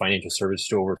 provided financial service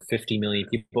to over 50 million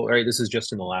people, right? This is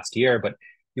just in the last year, but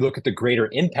you look at the greater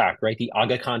impact, right? The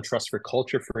Aga Khan Trust for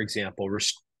Culture, for example,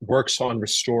 works on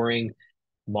restoring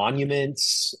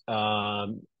monuments,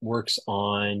 works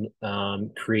on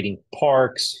creating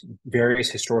parks,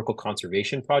 various historical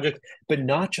conservation projects, but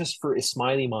not just for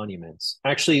Ismaili monuments.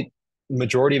 Actually,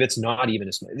 majority of it's not even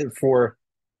Ismaili. For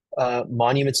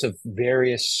monuments of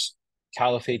various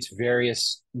caliphates,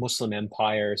 various Muslim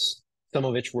empires, some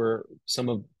of which were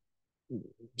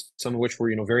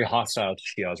very hostile to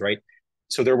Shias, right?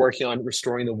 So they're working on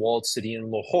restoring the walled city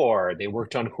in Lahore. They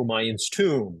worked on Humayun's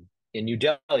tomb in New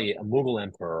Delhi, a Mughal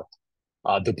emperor.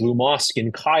 The Blue Mosque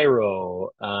in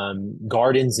Cairo,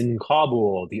 gardens in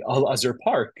Kabul, the Al Azhar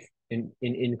Park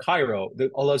in Cairo, the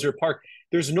Al Azhar Park.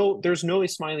 There's no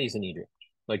Ismailis in Egypt,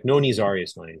 like no Nizari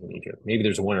Ismailis in Egypt. Maybe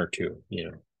there's one or two,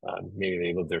 maybe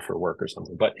they live there for work or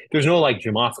something, but there's no like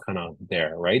Jamaat Khana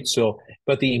there, right? So,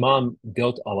 but the Imam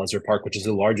built Al Azhar Park, which is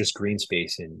the largest green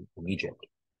space in Egypt.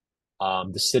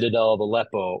 The Citadel of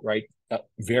Aleppo, right?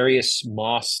 Various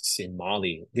mosques in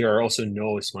Mali. There are also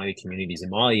no Ismaili communities in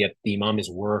Mali, yet the Imam has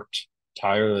worked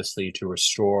tirelessly to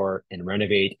restore and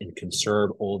renovate and conserve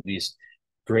all of these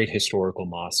great historical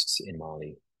mosques in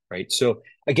Mali, right? So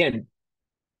again,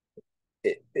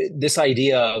 this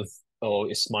idea of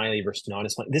Ismaili versus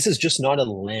non-Ismaili, this is just not a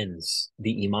lens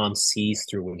the Imam sees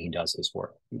through when he does his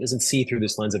work. He doesn't see through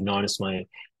this lens of non-Ismaili.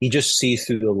 He just sees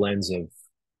through the lens of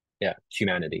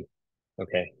humanity.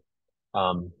 Okay.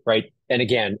 Right. And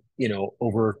again,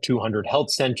 over 200 health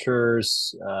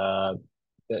centers,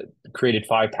 created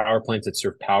 5 power plants that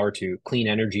serve power to clean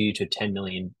energy to 10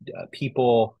 million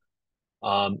people.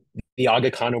 The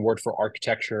Aga Khan Award for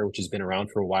Architecture, which has been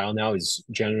around for a while now, is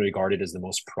generally regarded as the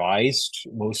most prized,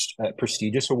 most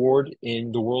prestigious award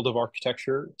in the world of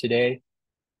architecture today.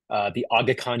 The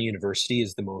Aga Khan University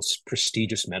is the most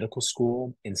prestigious medical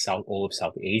school in all of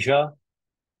South Asia.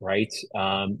 Right.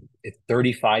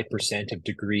 35% of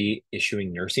degree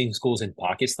issuing nursing schools in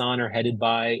Pakistan are headed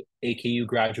by AKU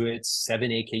graduates. 7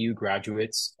 AKU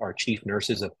graduates are chief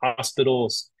nurses of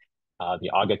hospitals. The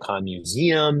Aga Khan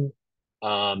Museum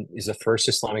is the first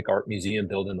Islamic art museum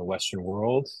built in the Western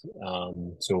world.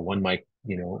 So one might,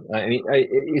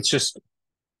 it's just,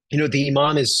 the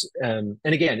Imam is, and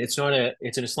again, it's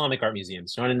an Islamic art museum.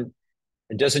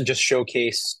 It doesn't just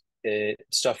showcase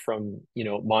stuff from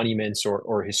monuments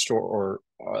or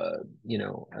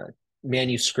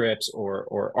manuscripts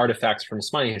or artifacts from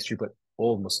Ismaili history, but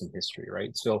all Muslim history,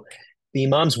 right? So the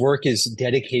Imam's work is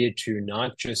dedicated to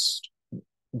not just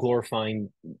glorifying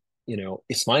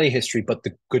Ismaili history, but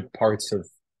the good parts of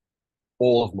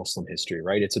all of Muslim history,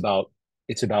 right? It's about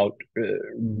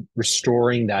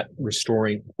restoring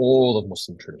all of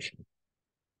Muslim tradition,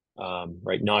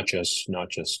 right? Not just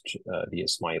the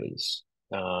Ismailis.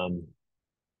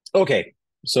 Okay,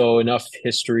 so enough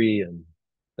history and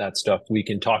that stuff. We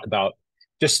can talk about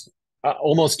just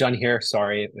almost done here.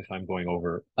 Sorry if I'm going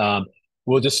over.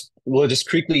 We'll just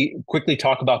quickly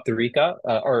talk about tariqa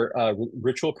or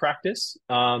ritual practice.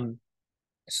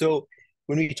 So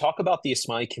when we talk about the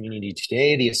Ismaili community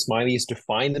today, the Ismailis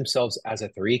define themselves as a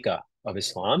tariqa of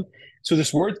Islam. So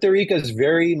this word tariqa is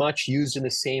very much used in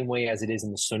the same way as it is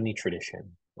in the Sunni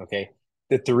tradition. Okay,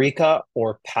 the tariqa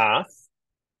or path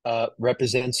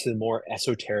represents the more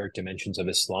esoteric dimensions of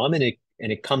Islam, and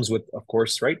it comes with, of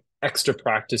course, right, extra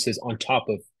practices on top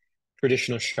of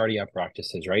traditional Sharia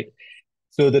practices, right?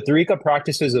 So the tariqa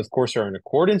practices, of course, are in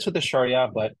accordance with the Sharia,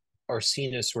 but are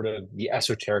seen as sort of the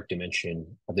esoteric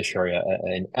dimension of the Sharia,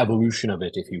 an evolution of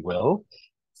it, if you will.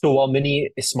 So while many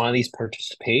Ismailis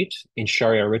participate in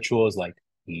Sharia rituals like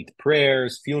Eid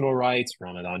prayers, funeral rites,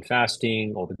 Ramadan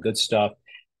fasting, all the good stuff,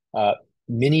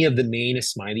 many of the main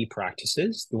Ismaili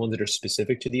practices, the ones that are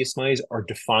specific to the Ismailis, are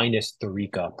defined as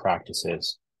tariqa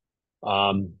practices.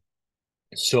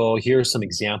 So here are some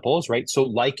examples, right? So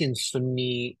like in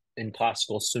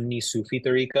classical Sunni Sufi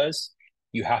tariqas,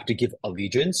 you have to give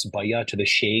allegiance, bayah, to the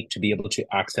sheikh to be able to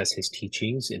access his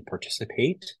teachings and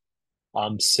participate.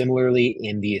 Similarly,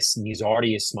 in the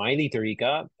Nizari Ismaili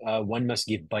tariqa, one must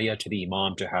give bayah to the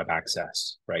imam to have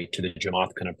access, right, to the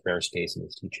Jamaat kind of prayer space and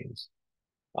his teachings.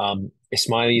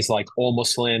 Ismailis, like all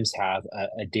Muslims, have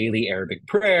a daily Arabic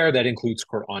prayer that includes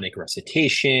Quranic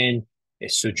recitation, a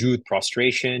sujood,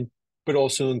 prostration, but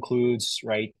also includes,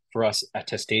 right, for us,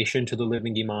 attestation to the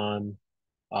living Imam.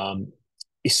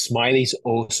 Ismailis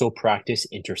also practice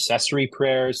intercessory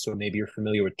prayers. So maybe you're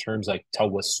familiar with terms like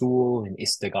tawassul and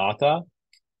istighatha,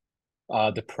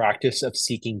 the practice of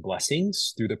seeking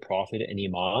blessings through the Prophet and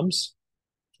Imams.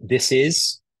 This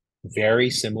is very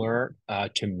similar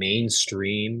to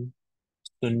mainstream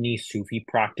Sunni Sufi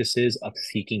practices of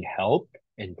seeking help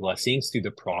and blessings through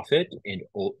the Prophet and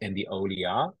the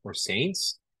awliya or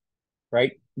saints,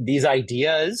 right? These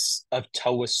ideas of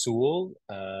tawassul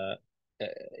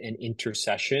and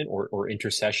intercession or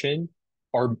intercession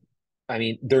are, I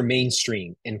mean, they're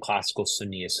mainstream in classical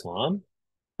Sunni Islam,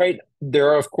 right? There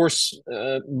are, of course,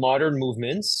 modern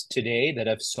movements today that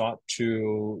have sought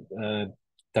to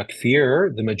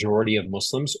takfir the majority of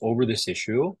Muslims over this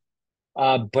issue.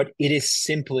 But it is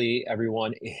simply,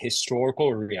 everyone, a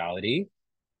historical reality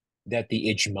that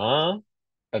the ijma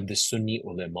of the Sunni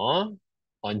ulama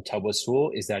on tawassul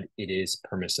is that it is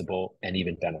permissible and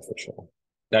even beneficial.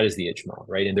 That is the ijma,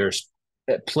 right? And there's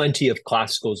plenty of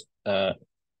classical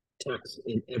texts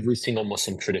in every single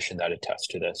Muslim tradition that attest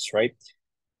to this, right?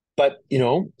 But,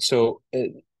 the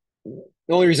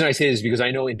only reason I say this is because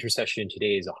I know intercession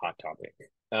today is a hot topic.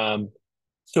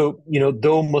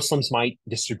 Though Muslims might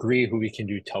disagree who we can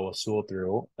do tawassul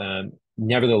through,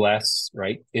 nevertheless,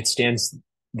 right, it stands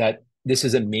that this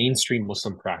is a mainstream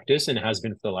Muslim practice and has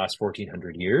been for the last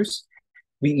 1400 years.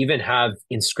 We even have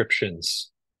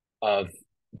inscriptions of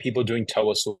people doing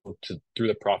tawassul through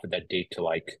the Prophet that date to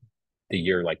like the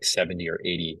year like 70 or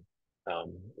 80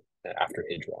 after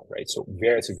Hijrah, right? So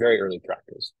it's a very early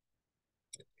practice.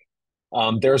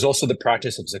 There's also the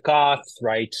practice of zakat,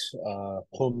 right?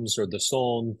 Khums or the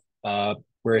son,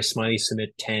 where Ismailis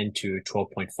submit 10 to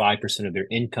 12.5% of their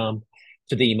income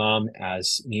to the imam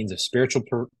as means of spiritual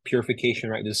purification,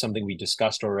 right? This is something we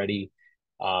discussed already,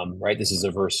 right? This is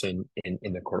a verse in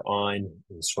the Quran,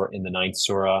 in the 9th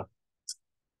surah.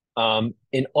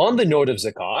 And on the note of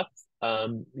zakat,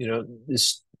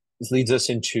 this leads us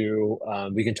into,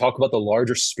 we can talk about the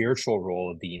larger spiritual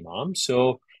role of the imam.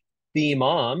 So the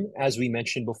imam, as we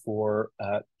mentioned before,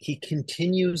 he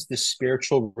continues the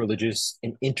spiritual, religious,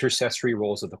 and intercessory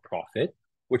roles of the Prophet,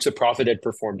 which the Prophet had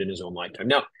performed in his own lifetime.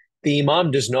 Now, the imam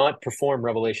does not perform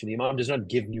revelation. The imam does not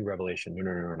give new revelation.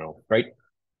 No, right?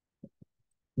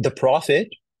 The Prophet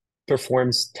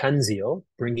performs tanzil,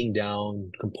 bringing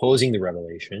down, composing the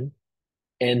revelation,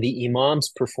 and the imams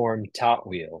perform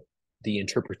ta'wil, the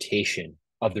interpretation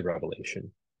of the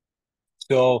revelation.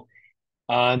 So,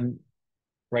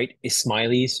 right,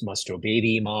 Ismailis must obey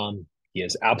the imam. He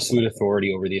has absolute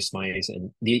authority over the Ismailis, and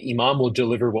the imam will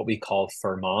deliver what we call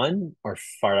farman or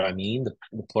faramin,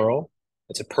 the plural.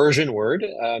 It's a Persian word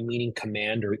meaning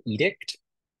command or edict,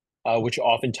 which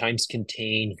oftentimes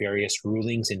contain various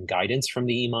rulings and guidance from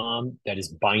the imam that is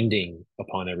binding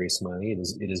upon every Ismaili.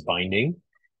 It is binding.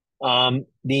 The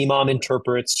imam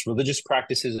interprets religious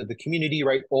practices of the community,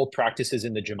 right? All practices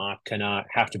in the Jamaat Khana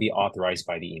have to be authorized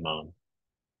by the imam.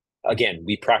 Again,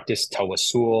 we practice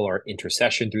tawassul or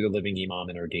intercession through the living imam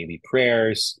in our daily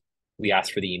prayers. We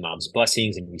ask for the imam's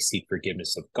blessings and we seek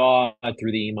forgiveness of God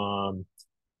through the imam.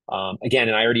 Again,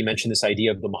 and I already mentioned this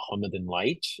idea of the Muhammadan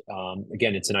light.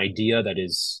 Again, it's an idea that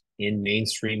is in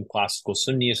mainstream classical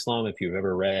Sunni Islam. If you've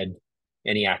ever read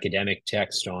any academic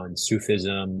text on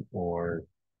Sufism or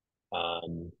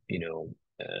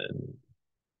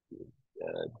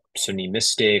Sunni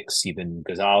mystics, even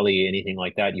Ghazali, anything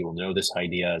like that, you will know this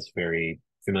idea is very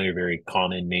familiar, very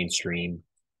common, mainstream.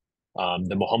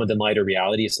 The Muhammadan light or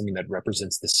reality is something that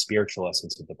represents the spiritual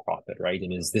essence of the Prophet, right?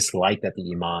 And is this light that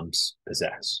the imams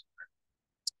possess.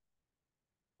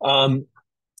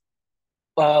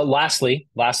 Last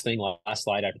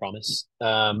slide, I promise.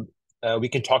 We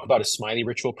can talk about Ismaili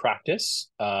ritual practice.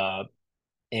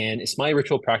 And Ismaili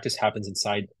ritual practice happens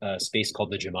inside a space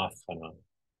called the Jamaat Khana.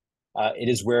 It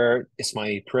is where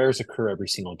Ismaili prayers occur every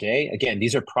single day. Again,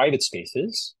 these are private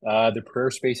spaces. The prayer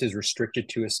space is restricted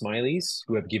to Ismailis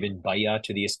who have given Daya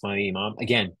to the Ismaili imam.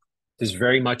 Again, this is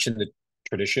very much in the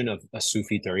tradition of a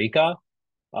Sufi tariqah,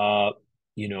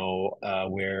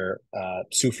 where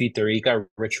Sufi tariqah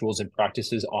rituals and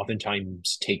practices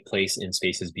oftentimes take place in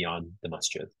spaces beyond the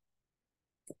masjid.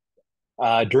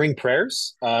 During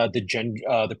prayers,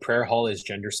 the prayer hall is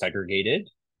gender segregated.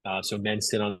 So men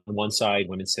sit on one side,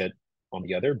 women sit on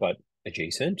the other, but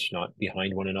adjacent, not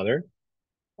behind one another.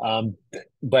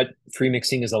 But free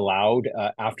mixing is allowed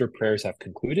after prayers have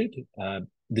concluded. The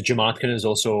Jamaat Khanas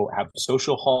also have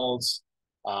social halls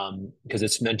because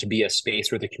it's meant to be a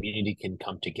space where the community can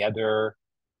come together.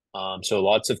 So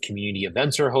lots of community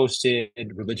events are hosted.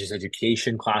 Religious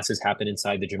education classes happen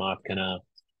inside the Jamaat Khana.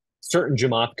 Certain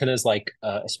Jamaat Khanas, like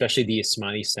especially the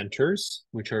Ismaili centers,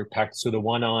 which are packed. So the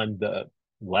one on the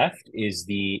left is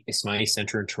the Ismaili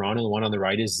Center in Toronto. The one on the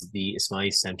right is the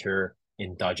Ismaili Center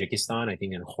in Tajikistan, I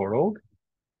think in Khorog.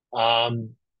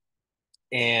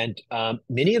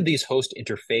 Many of these host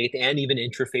interfaith and even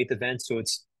intrafaith events. So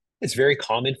it's it's very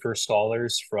common for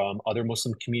scholars from other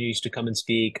Muslim communities to come and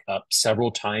speak.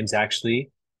 Several times,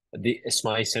 actually, the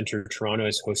Isma'ili Center Toronto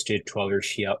has hosted 12-year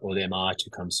Shia ulema to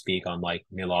come speak on like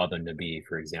Milad al-Nabi,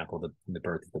 for example, the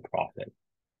birth of the Prophet.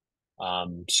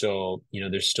 So,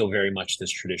 there's still very much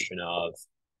this tradition of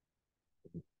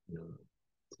you know,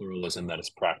 pluralism that is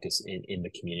practiced in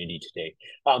the community today.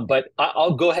 But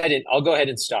I'll go ahead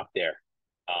and stop there,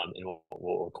 and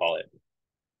we'll call it.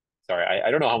 Sorry,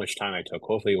 I don't know how much time I took.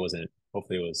 Hopefully it wasn't.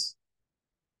 Hopefully it was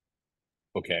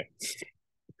okay.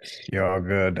 You're all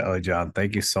good, Alyjan.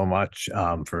 Thank you so much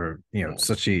for Yeah.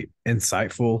 such a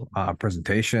insightful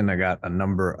presentation. I got a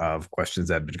number of questions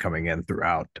that have been coming in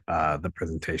throughout the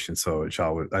presentation. So,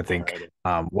 inshallah, I All think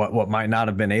right. what might not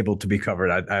have been able to be covered.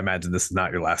 I imagine this is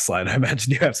not your last slide. I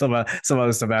imagine you have some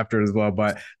other stuff after as well.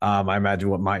 But I imagine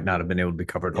what might not have been able to be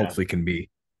covered Yeah. hopefully can be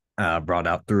brought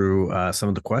out through some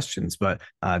of the questions. But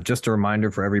just a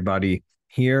reminder for everybody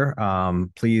here,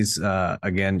 please,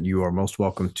 again, you are most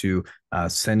welcome to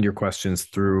send your questions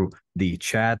through the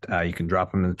chat. You can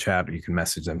drop them in the chat or you can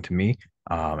message them to me.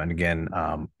 And again,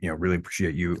 really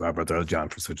appreciate you, Brother John,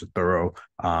 for such a thorough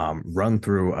run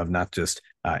through of not just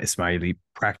Ismaili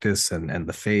practice and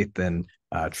the faith and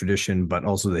tradition, but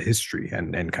also the history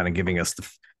and kind of giving us the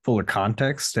fuller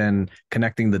context and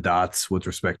connecting the dots with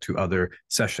respect to other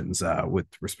sessions, with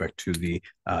respect to the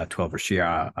 12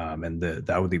 Shia and the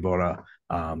Dawoodi Bora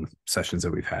sessions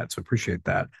that we've had. So appreciate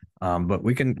that. But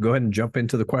we can go ahead and jump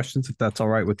into the questions if that's all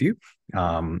right with you.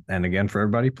 And again, for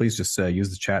everybody, please just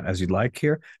use the chat as you'd like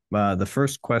here. The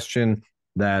first question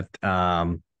that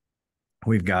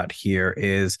we've got here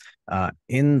is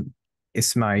in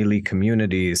Ismaili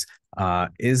communities,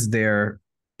 is there,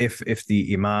 if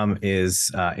the imam is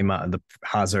the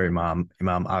Hazar Imam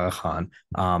Aga Khan,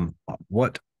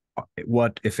 what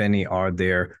if any are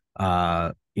there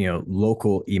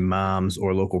local imams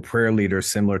or local prayer leaders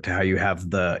similar to how you have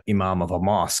the imam of a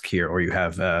mosque here, or you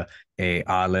have a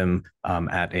alim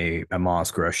at a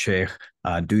mosque or a sheikh?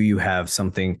 Do you have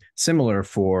something similar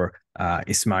for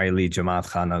Ismaili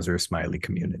Jamaat Khanas or Ismaili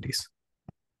communities?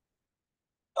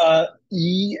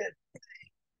 Yeah,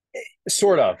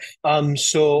 sort of.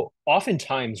 So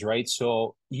oftentimes, right?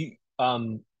 So I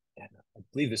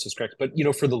believe this is correct, but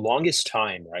for the longest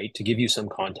time, right, to give you some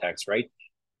context, right,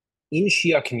 in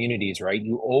Shia communities, right,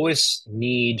 you always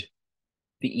need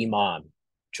the imam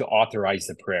to authorize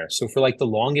the prayer. So for like the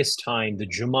longest time, the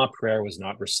Jummah prayer was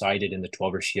not recited in the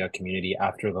 12 Shia community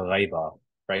after the ghaiba,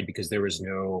 right? Because there was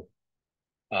no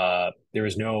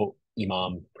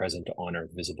imam present to honor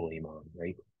the visible imam,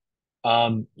 right?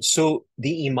 So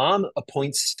the imam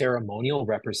appoints ceremonial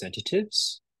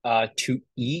representatives to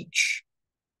each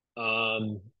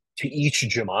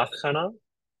Jamaat Khana.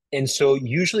 And so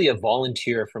usually a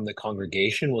volunteer from the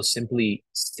congregation will simply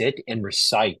sit and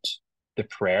recite the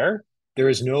prayer. There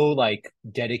is no like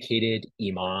dedicated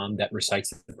imam that recites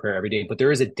the prayer every day, but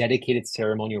there is a dedicated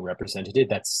ceremonial representative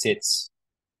that sits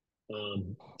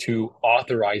to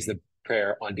authorize the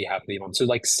prayer on behalf of the imam. So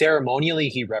like ceremonially,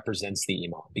 he represents the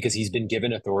imam because he's been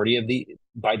given authority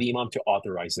by the imam to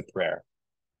authorize the prayer.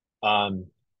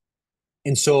 Um,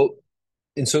 and so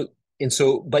and so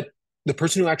but the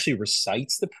person who actually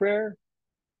recites the prayer,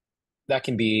 that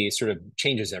can be sort of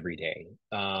changes every day.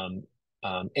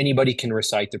 Anybody can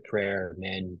recite the prayer,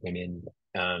 men, women,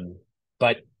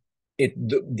 but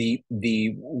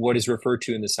the what is referred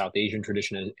to in the South Asian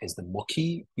tradition as the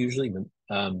mukhi, usually.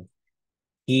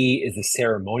 He is the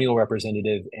ceremonial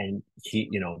representative, and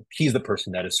he's the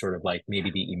person that is sort of like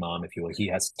maybe the imam, if you will. He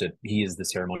is the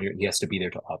ceremonial. He has to be there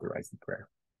to authorize the prayer.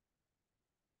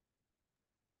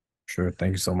 Sure.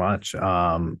 Thank you so much.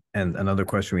 And another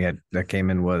question we had that came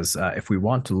in was if we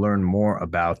want to learn more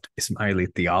about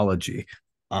Ismaili theology,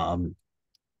 do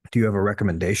you have a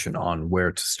recommendation on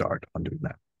where to start on doing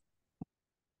that?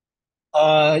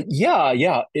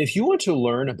 Yeah. If you want to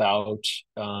learn about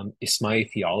Ismaili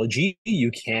theology,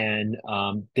 you can.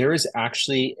 There is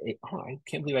actually, I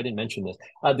can't believe I didn't mention this.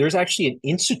 There's actually an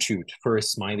institute for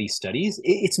Ismaili studies.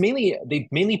 They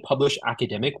mainly publish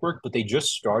academic work, but they just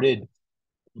started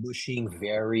publishing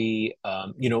very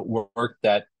work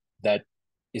that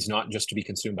is not just to be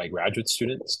consumed by graduate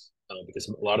students, because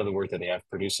a lot of the work that they have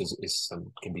produced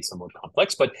can be somewhat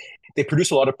complex, but they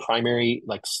produce a lot of primary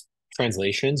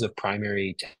translations of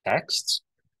primary texts.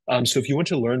 So if you want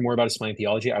to learn more about Ismaili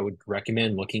theology, I would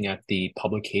recommend looking at the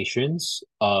publications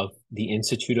of the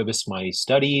Institute of Ismaili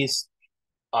Studies.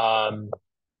 There are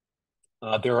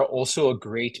also a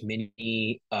great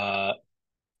many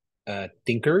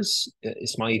thinkers,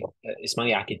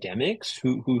 Ismaili academics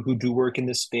who do work in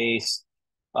this space.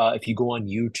 If you go on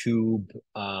YouTube,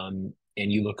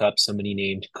 and you look up somebody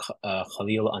named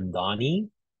Khalil Andani,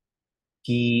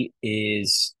 he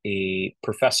is a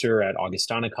professor at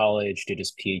Augustana College, did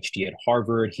his PhD at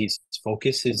Harvard. His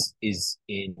focus is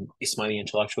in Ismaili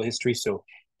intellectual history. So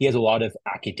he has a lot of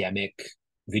academic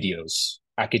videos,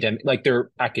 academic, like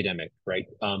they're academic, right?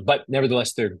 But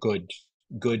nevertheless, they're good.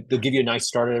 Good. They'll give you a nice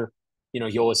starter.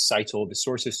 He always cites all the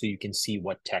sources so you can see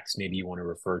what text maybe you want to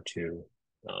refer to.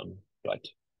 But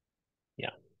yeah,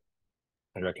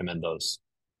 I'd recommend those.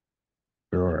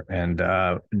 Sure. And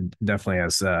definitely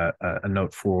as a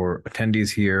note for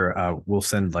attendees here, we'll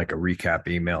send like a recap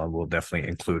email and we'll definitely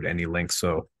include any links.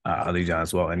 So Alyjan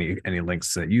as well, any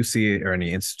links that you see or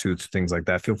any institutes, things like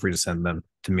that, feel free to send them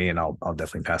to me and I'll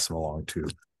definitely pass them along to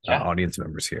Yeah, audience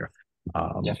members here.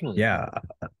 definitely. Yeah,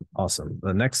 awesome.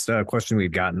 The next question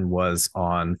we've gotten was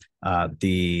on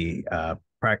the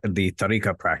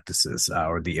tariqa practices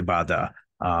or the ibadah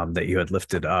that you had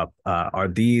lifted up.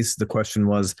 The question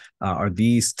was, are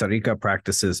these tariqa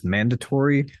practices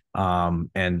mandatory?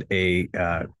 And a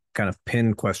kind of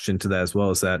pin question to that as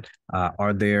well is that,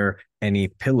 are there any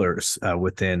pillars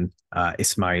within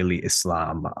Ismaili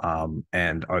Islam?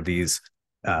 And are these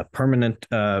permanent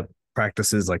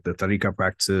practices like the tariqa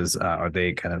practices? Are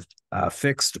they kind of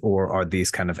fixed or are these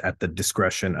kind of at the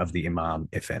discretion of the imam,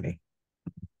 if any?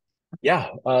 Yeah,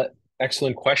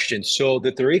 excellent question. So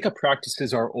the Tariqa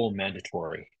practices are all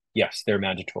mandatory. Yes, they're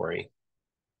mandatory.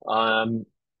 Um,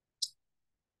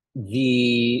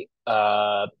 the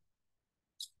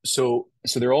so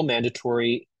they're all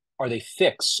mandatory. Are they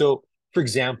fixed? So, for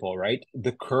example, right,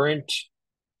 the current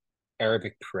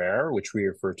Arabic prayer, which we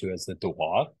refer to as the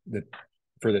dua,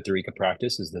 for the Tariqa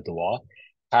practice is the dua,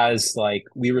 has like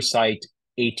we recite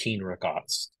 18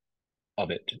 rakats of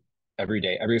it every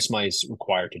day. Every Ismaili is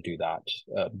required to do that,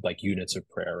 like units of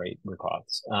prayer, right?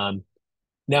 Rakats.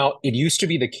 Now, it used to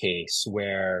be the case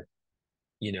where,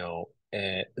 the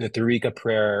Tariqa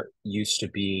prayer used to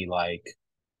be like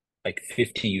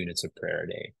 50 units of prayer a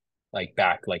day, like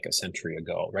back like a century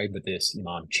ago, right? But this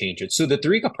Imam changed it. So the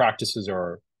Tariqa practices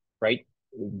are, right,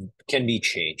 can be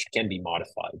changed, can be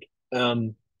modified.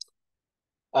 In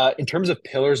terms of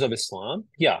pillars of Islam,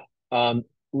 yeah,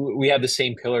 we have the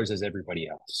same pillars as everybody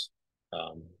else.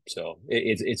 So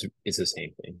it's the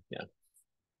same thing. Yeah.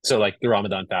 So like the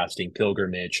Ramadan fasting,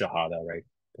 pilgrimage, Shahada, right?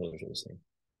 Pillars are the same.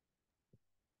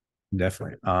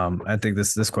 Definitely. I think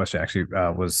this question actually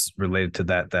was related to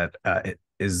that it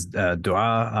is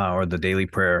dua or the daily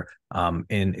prayer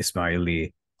in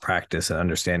Ismaili practice and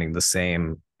understanding the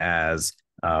same as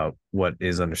what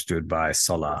is understood by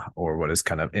Salah or what is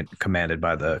kind of commanded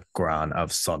by the Quran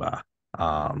of Salah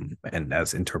and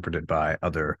as interpreted by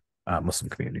other Muslim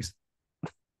communities.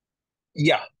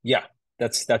 Yeah,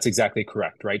 that's exactly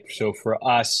correct, right? So for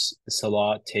us,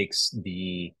 Salah takes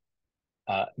the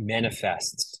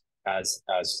manifests as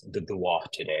the dua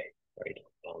today, right?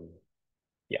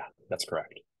 Yeah, that's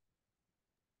correct.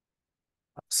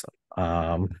 So,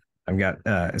 I've got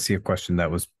I see a question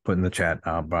that was put in the chat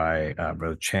by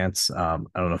Brother Chance. I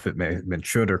don't know if it may have been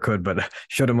should or could, but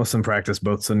should a Muslim practice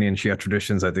both Sunni and Shia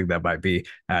traditions? I think that might be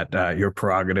at your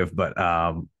prerogative, but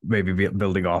maybe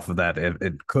building off of that,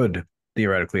 it could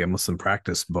theoretically a Muslim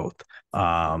practice both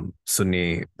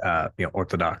Sunni,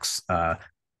 Orthodox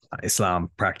Islam Yeah,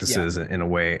 practices in a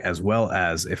way, as well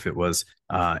as if it was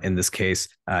in this case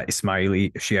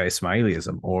Ismaili Shia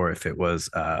Ismailism, or if it was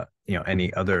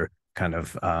any other kind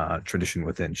of tradition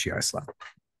within Shia Islam.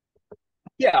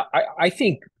 yeah. I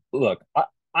think. Look,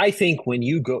 I think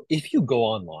if you go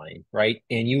online, right,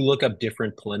 and you look up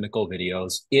different polemical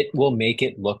videos, it will make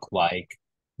it look like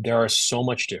there are so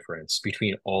much difference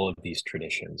between all of these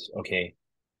traditions. Okay,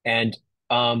 and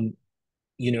um,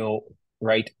 you know,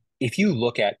 right. If you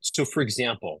look at, so for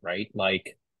example, right,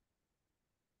 like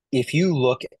if you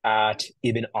look at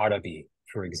Ibn Arabi,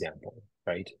 for example,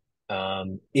 right,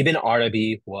 Ibn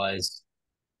Arabi was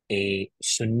a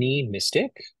Sunni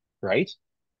mystic, right?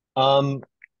 Um,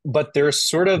 but there's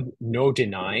sort of no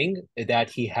denying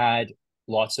that he had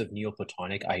lots of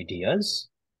Neoplatonic ideas.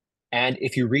 And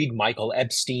if you read Michael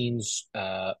Epstein's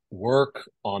work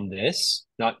on this,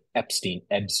 not Epstein,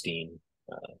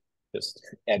 just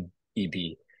Eb,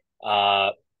 uh,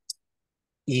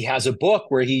 he has a book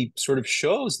where he sort of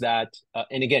shows that,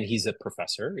 and again, he's a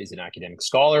professor, he's an academic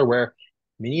scholar, where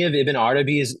many of Ibn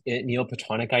Arabi's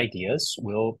Neoplatonic ideas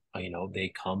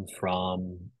they come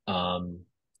from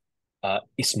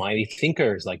Ismaili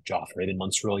thinkers like Jafar ibn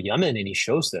Mansur al-Yemen, and he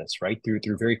shows this right through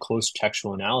very close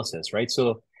textual analysis, right?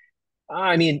 So,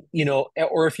 I mean,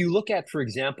 or if you look at, for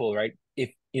example, right,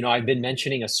 if I've been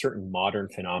mentioning a certain modern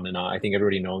phenomena, I think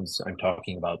everybody knows I'm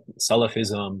talking about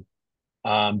Salafism.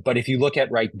 But if you look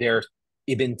at right there,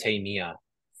 Ibn Taymiyyah,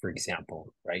 for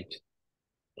example, right?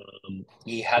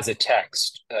 He has a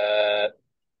text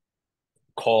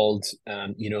called,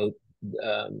 um,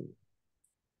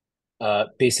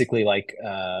 basically like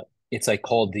it's like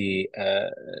called the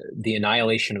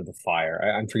annihilation of the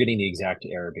fire. I'm forgetting the exact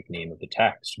Arabic name of the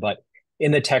text, but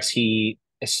in the text he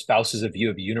espouses a view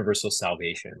of universal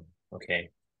salvation. Okay,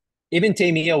 Ibn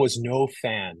Taymiyyah was no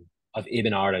fan of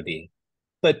Ibn Arabi,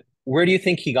 but where do you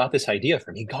think he got this idea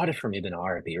from? He got it from Ibn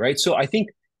Arabi, right? So I think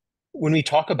when we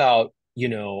talk about,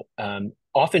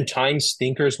 oftentimes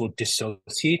thinkers will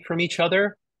dissociate from each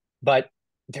other, but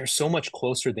they're so much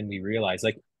closer than we realize.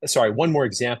 Like, sorry, one more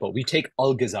example. We take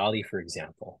Al-Ghazali, for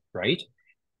example, right?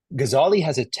 Ghazali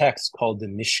has a text called the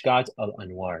Mishkat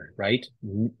al-Anwar, right?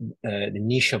 The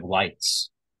niche of lights,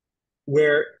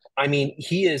 where, I mean,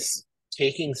 he is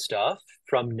taking stuff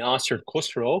from Nasr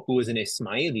Khosrow, who is an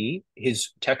Isma'ili,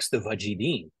 his text, the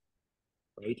Vajidin,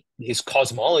 right? His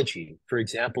cosmology, for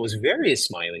example, is very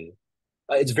Ismaili.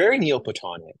 It's very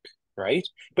Neoplatonic, right?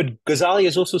 But Ghazali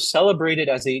is also celebrated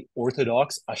as a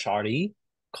Orthodox Ash'ari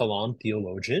Kalam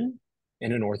theologian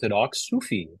and an Orthodox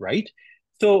Sufi, right?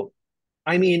 So,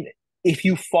 I mean, if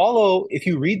you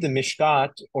read the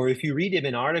Mishkat or if you read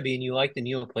Ibn Arabi and you like the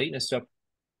Neoplatonist stuff,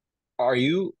 are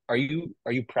you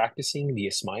practicing the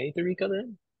Ismaili Tariqa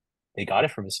then? They got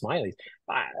it from Ismailis.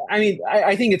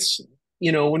 I think it's,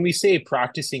 when we say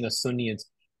practicing a Sunni,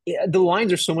 the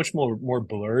lines are so much more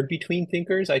blurred between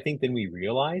thinkers, I think, than we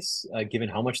realize, given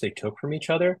how much they took from each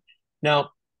other.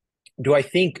 Now, do I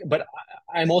think, but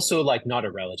I'm also like not a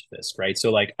relativist, right?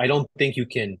 So like, I don't think you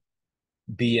can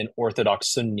be an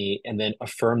Orthodox Sunni and then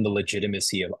affirm the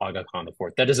legitimacy of Aga Khan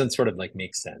IV. That doesn't sort of like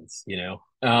make sense, you know?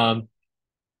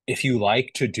 If you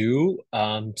like to do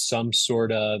some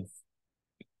sort of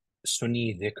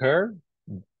Sunni dhikr,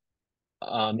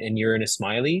 and you're an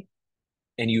Ismaili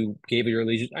and you gave your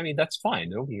allegiance, I mean, that's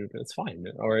fine. No, that's fine.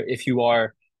 Or if you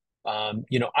are,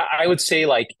 I would say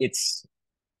like it's,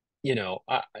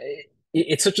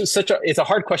 it's it's a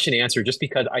hard question to answer just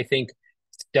because I think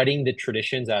studying the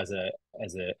traditions as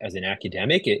an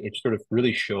academic, it sort of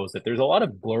really shows that there's a lot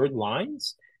of blurred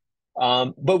lines.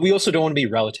 But we also don't want to be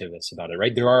relativists about it,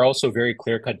 right? There are also very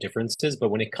clear-cut differences, but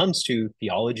when it comes to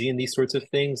theology and these sorts of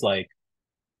things, like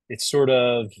it's sort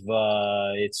of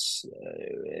it's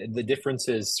the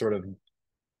differences sort of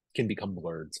can become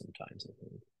blurred sometimes, I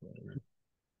think.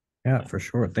 Yeah, for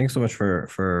sure. Thanks so much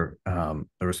for the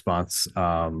response,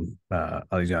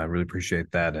 Alyjan. I really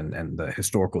appreciate that, and the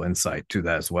historical insight to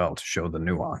that as well to show the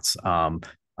nuance.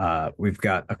 We've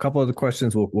got a couple other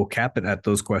questions. We'll cap it at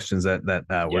those questions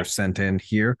that were sent in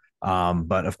here.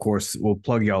 But of course, we'll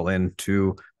plug y'all in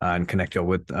to and connect y'all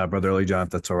with Brother Alyjan, if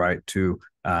that's all right, to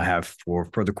have for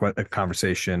further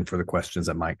conversation for the questions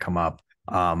that might come up.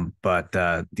 But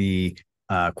the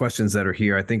questions that are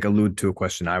here, I think, allude to a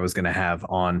question I was going to have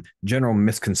on general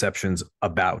misconceptions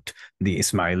about the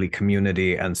Ismaili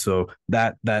community, and so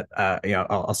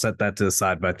I'll set that to the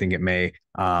side. But I think it may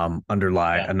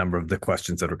underlie a number of the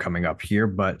questions that are coming up here.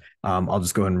 But I'll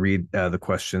just go ahead and read the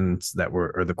questions that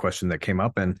were, or the question that came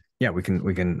up, and we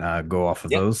can go off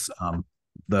of those.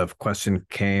 The question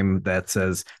came that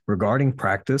says, regarding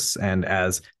practice and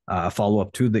as a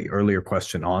follow-up to the earlier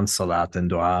question on salat and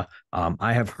dua,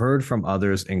 I have heard from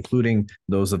others, including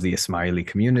those of the Ismaili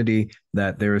community,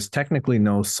 that there is technically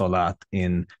no salat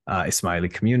in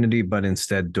Ismaili community, but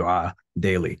instead dua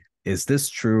daily. Is this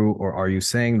true, or are you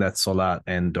saying that salat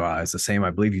and dua is the same?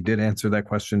 I believe you did answer that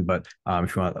question, but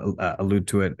if you want to allude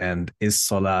to it, and is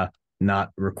salah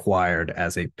not required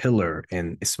as a pillar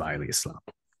in Ismaili Islam?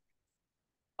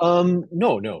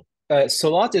 No.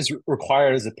 Salat is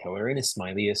required as a pillar in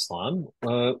Ismaili Islam.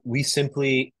 We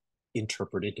simply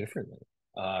interpret it differently,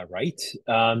 right?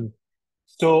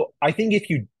 So I think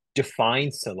if you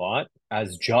define Salat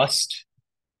as just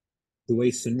the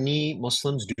way Sunni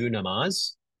Muslims do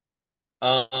namaz,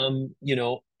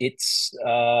 it's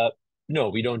no,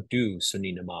 we don't do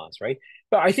Sunni namaz, right?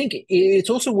 But I think it's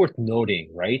also worth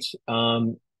noting, right?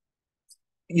 While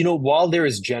there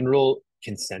is general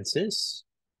consensus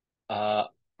uh,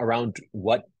 around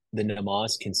what the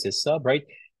namaz consists of, right?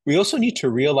 We also need to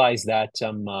realize that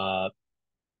that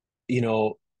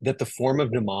the form of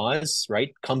namaz,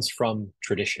 right, comes from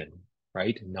tradition,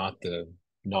 right, not the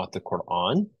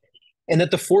Quran, and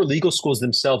that the four legal schools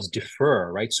themselves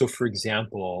differ, right? So, for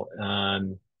example,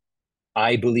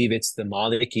 I believe it's the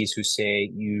Malikis who say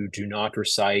you do not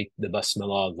recite the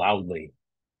Basmalah loudly,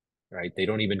 right? They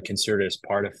don't even consider it as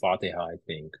part of Fatiha, I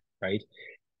think, right?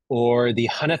 Or the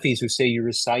Hanafis who say you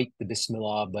recite the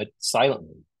Bismillah but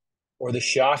silently, or the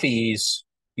Shafi'is,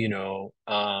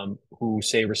 who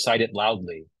say recite it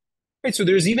loudly. Right. So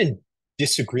there's even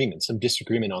some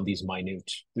disagreement on these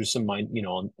there's some,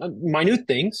 minute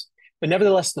things, but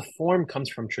nevertheless, the form comes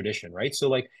from tradition, right? So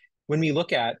like when we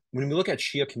look at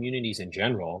Shia communities in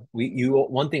general,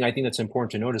 one thing I think that's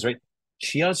important to note is, right,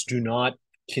 Shias do not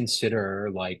consider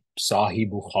like Sahih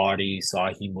Bukhari,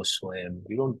 Sahih Muslim.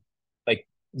 We don't like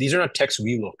these are not texts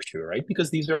we look to, right?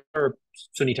 Because these are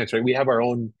Sunni texts, right? We have our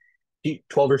own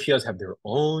 12er Shias have their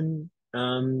own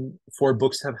four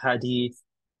books of hadith.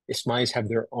 Ismailis have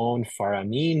their own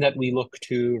faramin that we look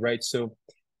to, right? So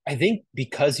I think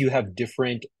because you have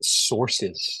different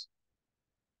sources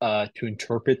to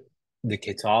interpret the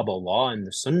Kitab Allah and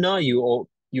the Sunnah, you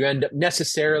end up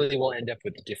necessarily will end up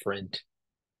with different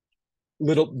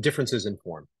little differences in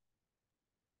form.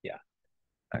 Yeah.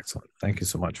 Excellent. Thank you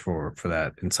so much for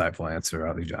that insightful answer,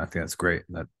 Alyjan. I think that's great.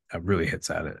 That really hits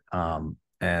at it.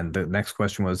 And the next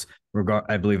question was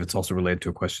I believe it's also related to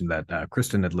a question that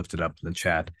Kristen had lifted up in the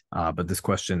chat. But this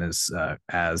question is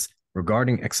as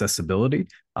regarding accessibility.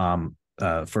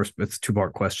 First, it's a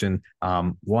two-part question.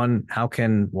 One, how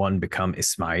can one become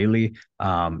Isma'ili?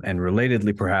 And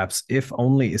relatedly, perhaps, if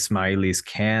only Ismailis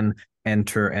can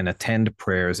enter and attend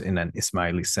prayers in an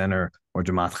Ismaili center or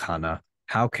Jamaat Khana,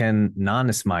 how can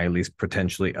non-Ismailis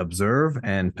potentially observe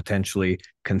and potentially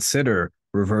consider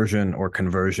reversion or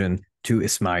conversion to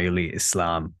Ismaili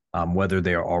Islam, whether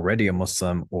they are already a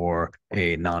Muslim or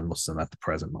a non-Muslim at the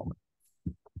present moment?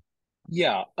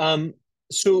 Yeah.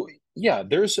 So yeah,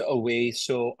 there's a way.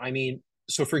 So I mean,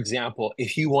 so for example,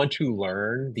 if you want to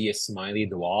learn the Ismaili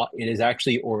dua, it is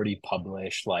actually already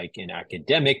published like in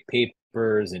academic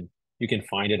papers, and you can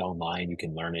find it online. You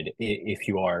can learn it if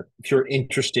you're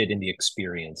interested in the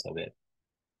experience of it.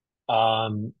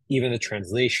 Even the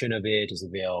translation of it is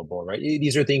available, right?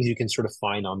 These are things you can sort of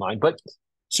find online. But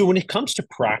so when it comes to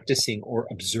practicing or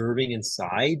observing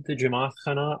inside the Jamaat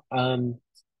Khana,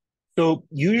 so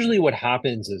usually what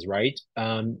happens is, right,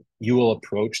 you will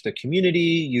approach the community.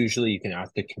 Usually you can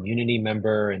ask the community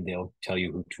member and they'll tell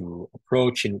you who to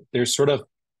approach. And there's sort of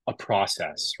a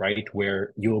process, right,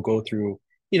 where you will go through,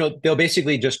 they'll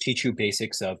basically just teach you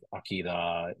basics of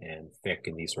Aqidah and fiqh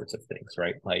and these sorts of things,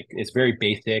 right? Like it's very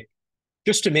basic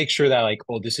just to make sure that like,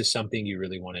 oh, this is something you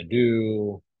really want to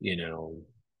do,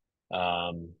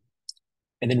 Um,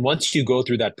 and then once you go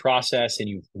through that process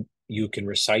and you can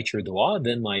recite your dua,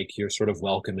 then like you're sort of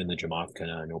welcome in the Jamaat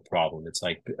Kana, no problem. It's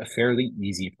like a fairly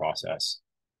easy process.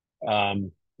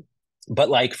 Um, but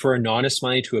like for a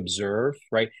non-Ismaili to observe,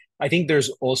 right? I think there's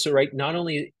also, right, not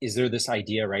only is there this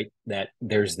idea, right, that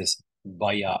there's this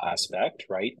Daya aspect,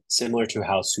 right? Similar to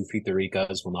how Sufi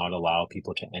tariqas will not allow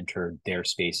people to enter their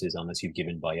spaces unless you've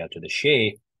given Daya to the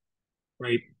Shaykh,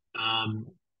 right? Um,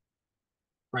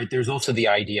 right. There's also the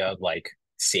idea of like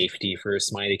safety for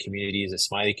Ismaili communities.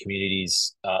 Ismaili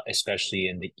communities, especially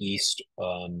in the East,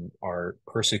 are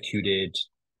persecuted,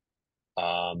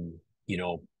 um, you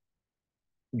know,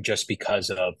 just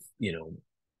because of,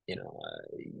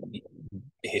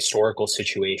 historical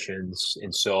situations.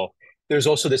 And so there's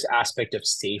also this aspect of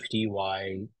safety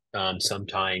why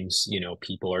sometimes,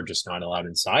 people are just not allowed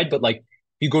inside. But like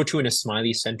if you go to an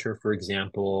Ismaili center, for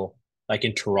example, like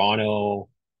in Toronto,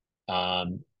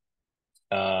 um,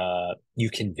 you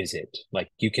can visit, like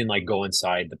you can like go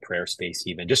inside the prayer space,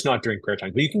 even just not during prayer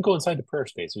time, but you can go inside the prayer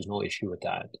space. There's no issue with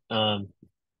that.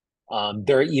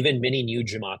 There are even many new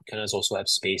Jamaat Khanas also have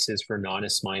spaces for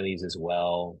non-Ismailis as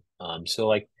well. So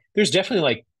like there's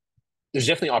definitely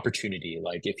opportunity.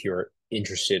 Like if you're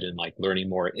interested in like learning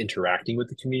more, interacting with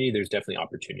the community, there's definitely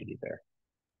opportunity there.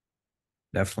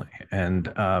 Definitely. And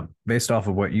based off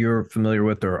of what you're familiar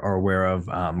with or are aware of,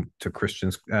 to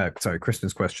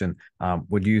Kristen's question,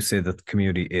 would you say that the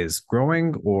community is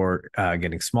growing or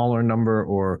getting smaller in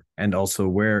number, and also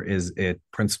where is it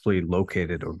principally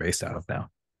located or based out of now?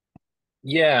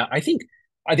 Yeah, I think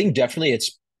definitely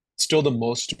it's still the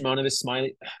most amount of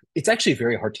Ismaili. It's actually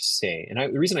very hard to say, and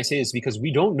the reason I say is because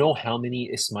we don't know how many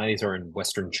Ismailis are in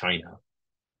Western China.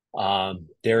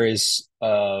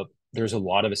 There's a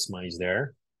lot of Ismailis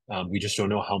there. We just don't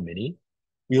know how many.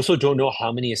 We also don't know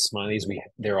how many Ismailis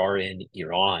there are in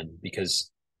Iran because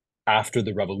after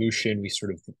the revolution, we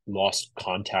sort of lost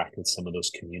contact with some of those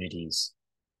communities.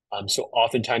 So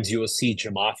oftentimes you will see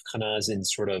Jamaat Khanas in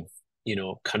sort of,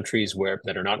 countries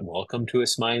that are not welcome to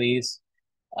Ismailis.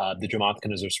 The Jamaat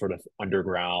Khanas are sort of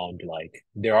underground. Like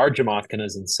there are Jamaat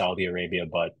Khanas in Saudi Arabia,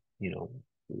 but you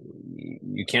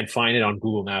can't find it on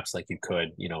Google Maps like you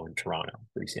could, in Toronto,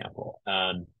 for example.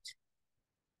 I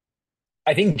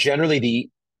think generally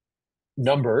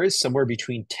numbers, somewhere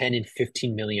between 10 and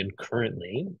 15 million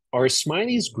currently. Are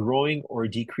Ismailis growing or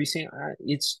decreasing?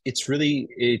 It's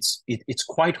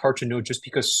quite hard to know just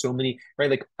because so many, right?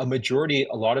 Like a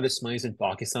lot of Ismailis in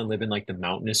Pakistan live in like the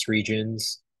mountainous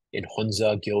regions in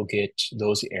Hunza, Gilgit,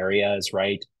 those areas,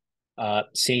 right?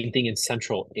 Same thing in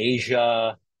Central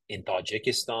Asia, in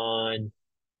Tajikistan,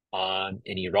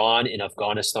 in Iran, in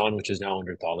Afghanistan, which is now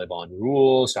under Taliban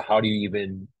rule. So how do you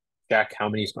even check how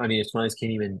many? I mean, Ismailis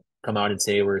can't even come out and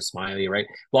say we're Ismaili, right?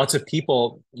 Lots of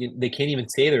people they can't even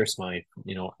say they're Ismaili,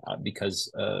 because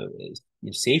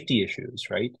safety issues,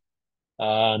 right?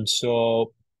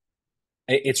 So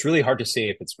it's really hard to say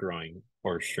if it's growing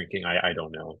or shrinking. I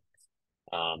don't know.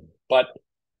 But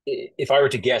if I were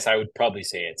to guess, I would probably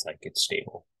say it's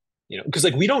stable. Because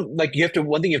like we don't like you have to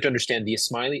one thing you have to understand the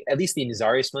Ismaili, at least the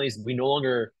Nizari Ismailis, we no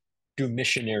longer do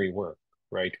missionary work,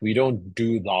 right? We don't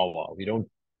do dawah.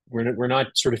 We're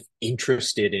not sort of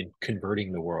interested in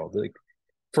converting the world. Like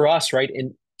for us, right?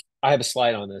 And I have a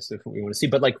slide on this if we want to see,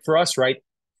 but like for us, right?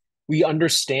 We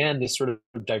understand this sort of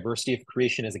diversity of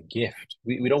creation as a gift.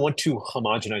 We don't want to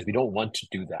homogenize. We don't want to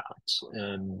do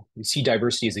that. We see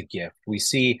diversity as a gift. We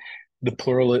see the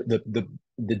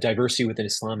diversity within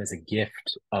Islam as a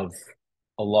gift of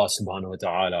Allah subhanahu wa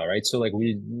ta'ala, right? So like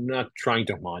we're not trying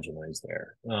to homogenize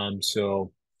there. Yeah.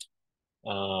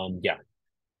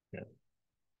 Yeah.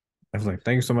 Definitely.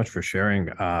 Thank you so much for sharing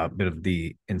a bit of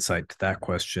the insight to that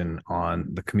question on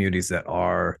the communities that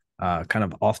are kind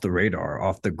of off the radar,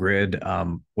 off the grid,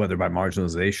 whether by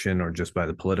marginalization or just by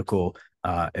the political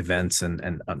events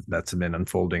and that's been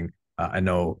unfolding. I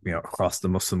know, across the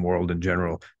Muslim world in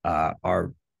general,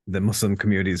 are the Muslim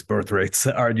community's birth rates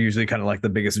are usually kind of like the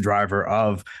biggest driver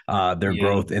of their Yeah.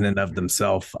 growth in and of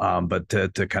themselves. But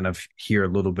to kind of hear a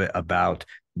little bit about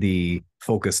the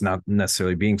focus not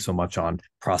necessarily being so much on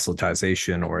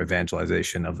proselytization or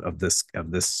evangelization of this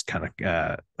kind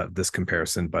of this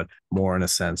comparison, but more in a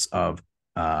sense of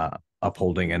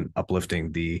upholding and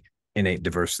uplifting the innate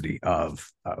diversity of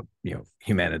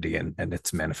humanity and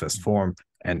its manifest form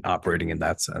and operating in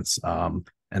that sense.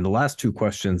 And the last two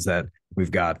questions that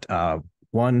we've got,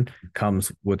 one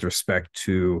comes with respect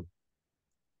to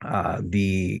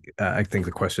I think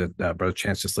the question that Brother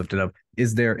Chance just lifted up: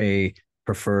 is there a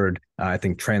preferred, I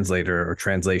think, translator or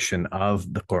translation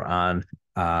of the Quran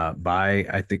by,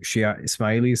 I think, Shia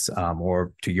Ismailis,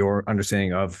 or to your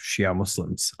understanding of Shia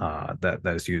Muslims, that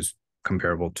is used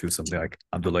comparable to something like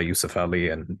Abdullah Yusuf Ali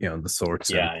and the sorts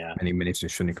and Yeah. Yeah. many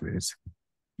Sunni communities?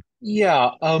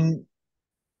 Yeah.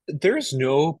 There's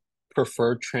no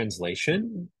preferred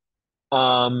translation.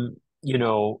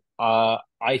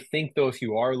 I think though, if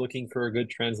you are looking for a good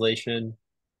translation,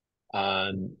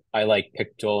 I like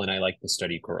Pictal and I like the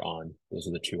Study Quran. Those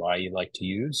are the two I like to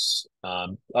use.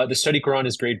 The Study Quran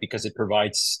is great because it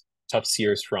provides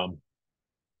tafsirs from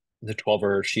the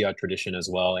 12er Shia tradition as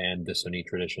well and the Sunni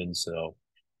tradition. So,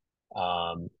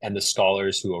 and the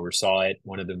scholars who oversaw it,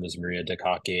 one of them was Maria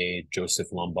Dakake, Joseph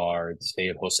Lombard,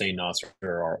 Sayyid Hossein Nasr,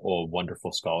 are all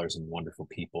wonderful scholars and wonderful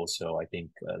people. So I think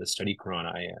the Study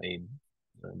Quran,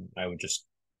 I would just,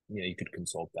 you could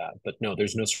consult that. But no,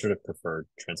 there's no sort of preferred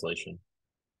translation.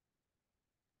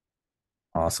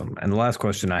 Awesome. And the last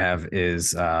question I have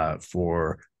is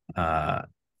for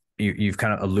you've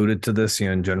kind of alluded to this,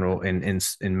 in general, in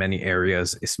many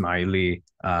areas, Ismaili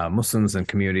Muslims and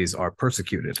communities are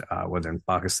persecuted, whether in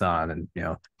Pakistan and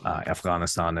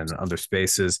Afghanistan and other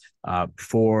spaces,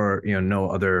 for no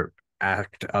other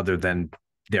act other than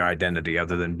their identity,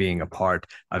 other than being a part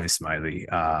of Ismaili,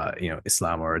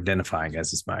 Islam, or identifying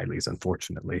as Ismailis,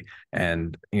 unfortunately.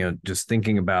 And just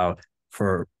thinking about,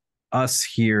 for us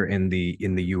here in the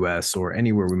U.S. or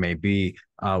anywhere we may be,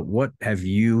 what have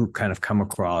you kind of come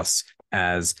across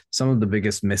as some of the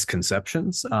biggest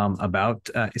misconceptions about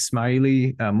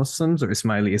Ismaili Muslims or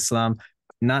Ismaili Islam?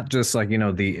 Not just like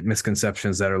the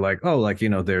misconceptions that are like, oh, like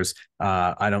there's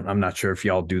I'm not sure if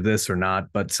y'all do this or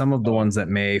not, but some of the Oh, ones that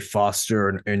may foster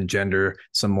and engender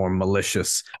some more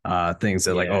malicious things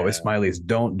that, like, oh, yeah. Ismailis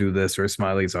don't do this, or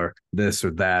Ismailis are this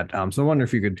or that. So I wonder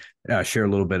if you could share a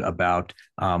little bit about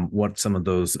what some of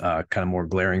those kind of more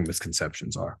glaring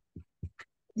misconceptions are.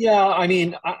 Yeah, I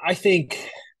mean, I think,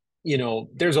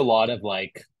 there's a lot of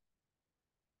like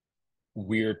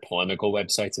weird polemical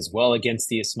websites as well against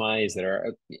the Ismailis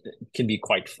that can be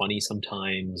quite funny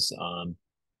sometimes.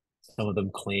 Some of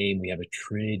them claim we have a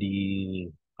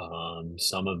trinity.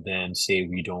 Some of them say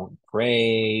we don't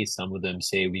pray. Some of them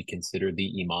say we consider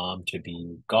the imam to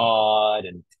be God,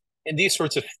 and these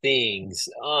sorts of things.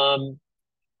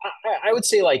 I would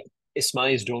say, like,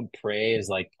 Ismailis don't pray is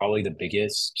like probably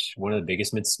one of the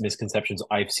biggest misconceptions.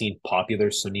 I've seen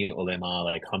popular Sunni ulema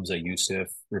like Hamza Yusuf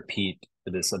repeat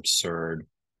this absurd,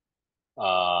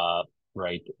 uh,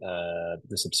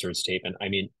 this absurd statement. I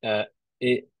mean,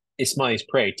 Ismailis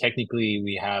pray. Technically,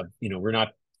 we have, we're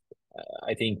not.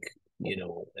 I think, we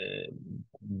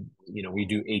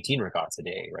do 18 rakats a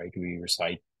day, right? We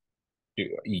recite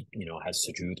has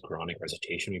sujood, Quranic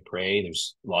recitation. We pray.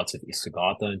 There's lots of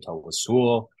istighatha and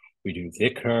tawassul. We do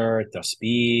dhikr,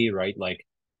 tasbih, right? Like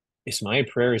Ismail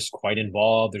prayer is quite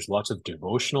involved. There's lots of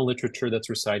devotional literature that's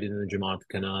recited in the Jamaat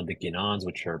Kana, the Ginans,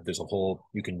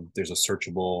 there's a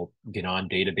searchable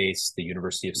Ginan database the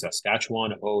University of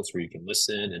Saskatchewan hosts where you can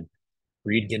listen and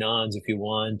read Ginans if you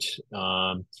want.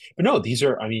 But no, these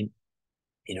are, I mean,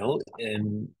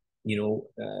 and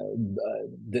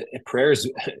the prayers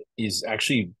is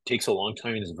actually takes a long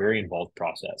time and is a very involved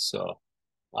process. So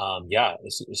yeah,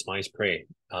 it's nice pray.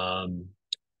 I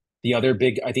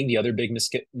think the other big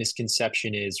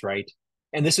misconception is, right,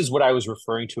 and this is what I was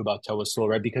referring to about tawassul,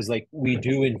 right? Because like we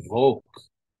do invoke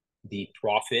the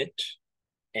prophet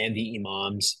and the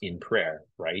imams in prayer,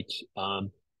 right?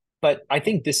 But I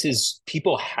think this is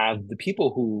the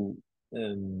people who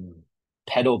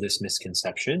peddle this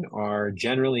misconception are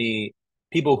generally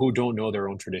people who don't know their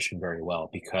own tradition very well,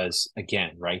 because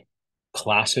again, right,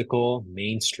 classical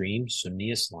mainstream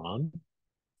Sunni Islam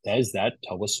says that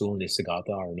tawassul and istighatha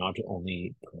are not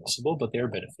only permissible, but they're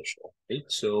beneficial, right?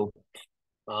 So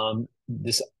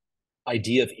this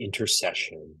idea of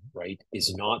intercession, right,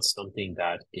 is not something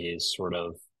that is sort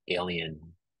of alien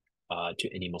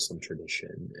to any Muslim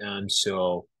tradition. And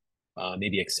so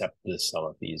maybe except the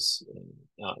Salafis,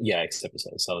 except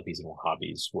the Salafis and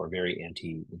Wahhabis who are very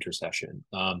anti-intercession.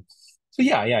 So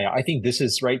yeah. I think this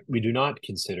is right. We do not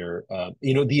consider, the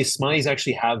Ismailis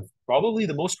actually have probably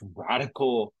the most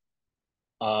radical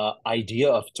idea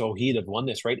of Tawheed, of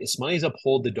oneness, right? Ismailis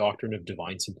uphold the doctrine of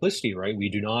divine simplicity, right?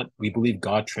 We believe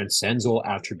God transcends all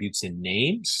attributes and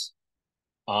names,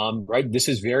 right? This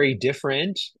is very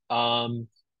different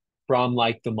from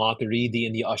like the Maturidi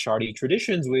and the Ash'ari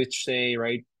traditions, which say,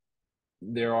 right,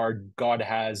 God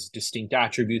has distinct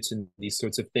attributes and these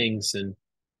sorts of things. And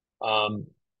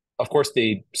of course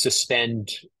they suspend,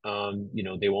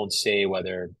 they won't say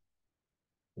whether,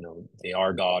 they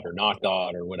are God or not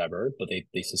God or whatever, but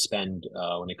they suspend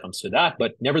when it comes to that.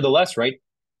 But nevertheless, right,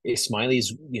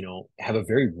 Ismailis, have a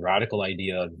very radical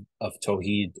idea of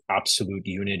Tawheed, absolute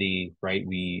unity, right?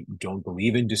 We don't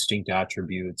believe in distinct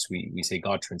attributes. We say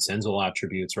God transcends all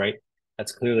attributes, right?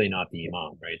 That's clearly not the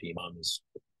Imam, right?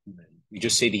 We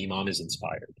just say the Imam is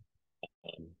inspired.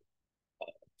 Um,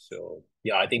 so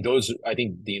yeah, I think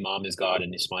the Imam is God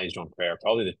and Ismailis don't pray are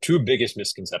probably the two biggest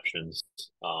misconceptions,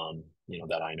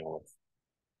 that I know of.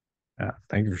 Yeah,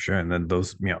 thank you for sharing. And then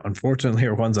those, unfortunately,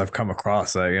 are ones I've come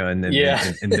across, Yeah.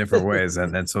 in different ways,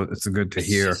 and so it's good to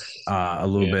hear a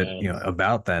little bit, Yeah.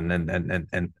 about that,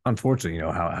 and unfortunately,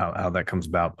 how that comes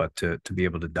about, but to be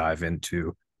able to dive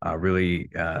into really,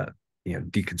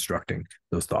 deconstructing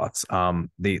those thoughts.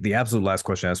 The absolute last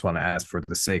question I just want to ask for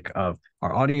the sake of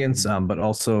our audience, but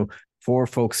also for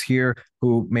folks here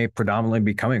who may predominantly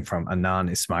be coming from a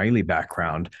non-Ismaili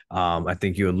background. I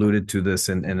think you alluded to this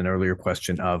in an earlier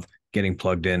question of getting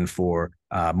plugged in for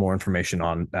more information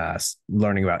on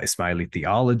learning about Ismaili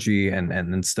theology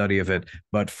and study of it.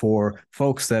 But for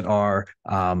folks that are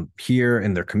here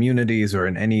in their communities or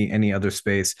in any other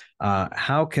space,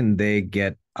 how can they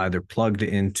get either plugged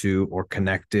into or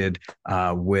connected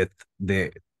with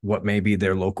what may be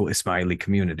their local Ismaili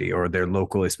community or their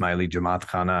local Ismaili Jamaat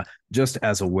Khana, just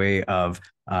as a way of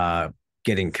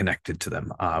getting connected to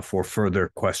them for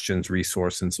further questions,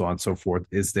 resource, and so on and so forth?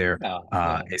 Is there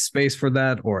a space for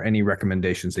that, or any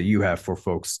recommendations that you have for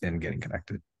folks in getting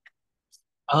connected?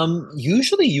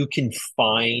 Usually you can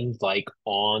find like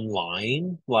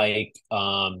online, like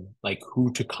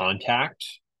who to contact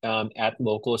at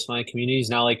local Islamic communities.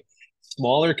 Now, like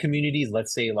smaller communities,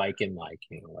 let's say like in like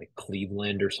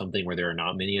Cleveland or something where there are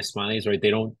not many Ismailis, right? They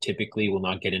don't typically will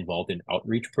not get involved in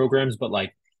outreach programs, but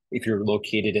like if you're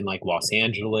located in like Los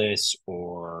Angeles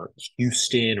or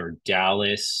Houston or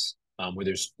Dallas, where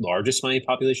there's large Ismaili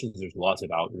populations, there's lots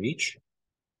of outreach.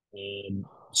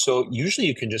 So usually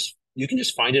you can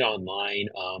just find it online,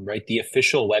 right? The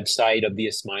official website of the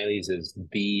Ismailis is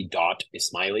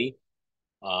the.ismaili.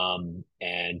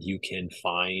 And you can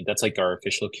find that's like our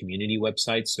official community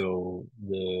website. So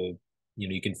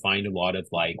you can find a lot of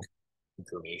like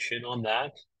information on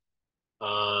that.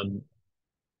 Um,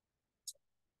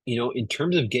 in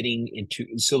terms of getting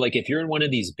into, so like if you're in one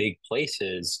of these big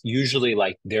places, usually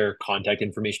like their contact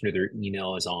information or their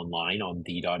email is online on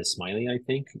the.isma'ili, I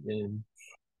think. And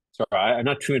sorry, I'm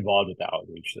not too involved with the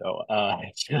outreach though.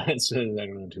 So I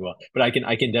don't know too well, but I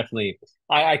can definitely,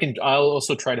 I'll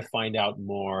also try to find out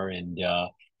more. And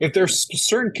if there's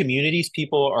certain communities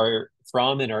people are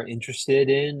from and are interested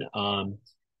in,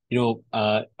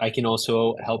 I can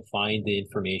also help find the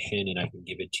information and I can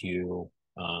give it to you.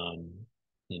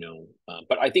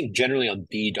 But I think generally on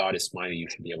the.isma'ili, you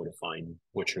should be able to find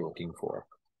what you're looking for.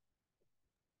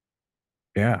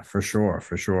 Yeah, for sure,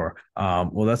 for sure.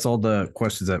 Well, that's all the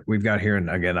questions that we've got here. And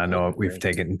again, I know we've Great.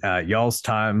 taken y'all's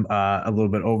time a little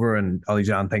bit over. And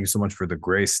Alyjan, thank you so much for the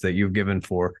grace that you've given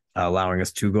for allowing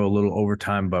us to go a little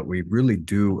overtime. But we really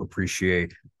do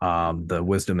appreciate the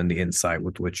wisdom and the insight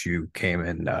with which you came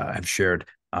and have shared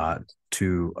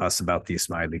to us about the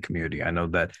Isma'ili community. I know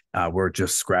that we're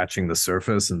just scratching the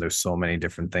surface, and there's so many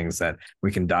different things that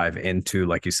we can dive into.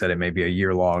 Like you said, it may be a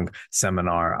year-long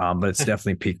seminar, but it's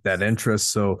definitely piqued that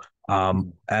interest. So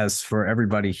as for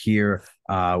everybody here,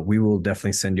 we will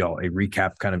definitely send y'all a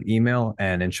recap kind of email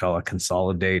and inshallah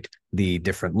consolidate the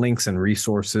different links and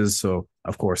resources. So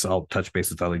of course, I'll touch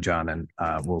base with Alyjan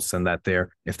and we'll send that there.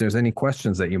 If there's any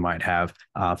questions that you might have,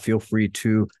 feel free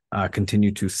to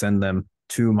continue to send them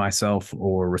to myself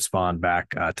or respond back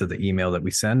to the email that we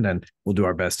send, and we'll do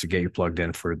our best to get you plugged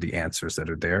in for the answers that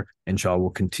are there. Inshallah,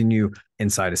 we'll continue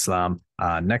Inside Islam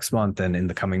next month and in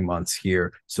the coming months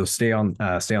here. So stay on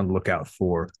the lookout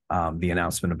for the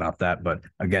announcement about that. But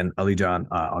again, Alyjan,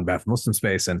 on behalf of Muslim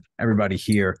Space and everybody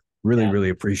here, really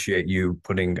appreciate you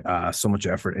putting so much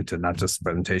effort into not just the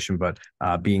presentation, but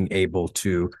being able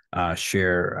to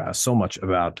share so much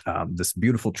about this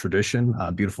beautiful tradition,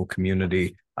 beautiful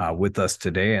community with us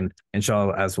today. And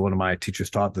inshallah, as one of my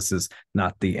teachers taught, this is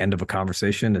not the end of a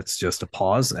conversation. It's just a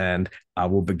pause, and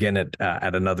we'll begin it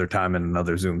at another time in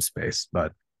another Zoom space.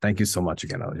 But thank you so much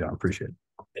again, Alyjan. Appreciate it.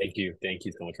 Thank you. Thank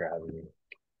you so much for having me.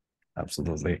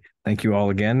 Absolutely. Thank you all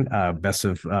again. Best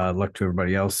of luck to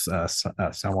everybody else. Assalamu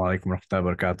alaikum wa rahmatullahi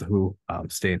wa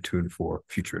barakatuhu. Stay tuned for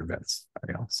future events.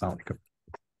 Assalamu alaikum.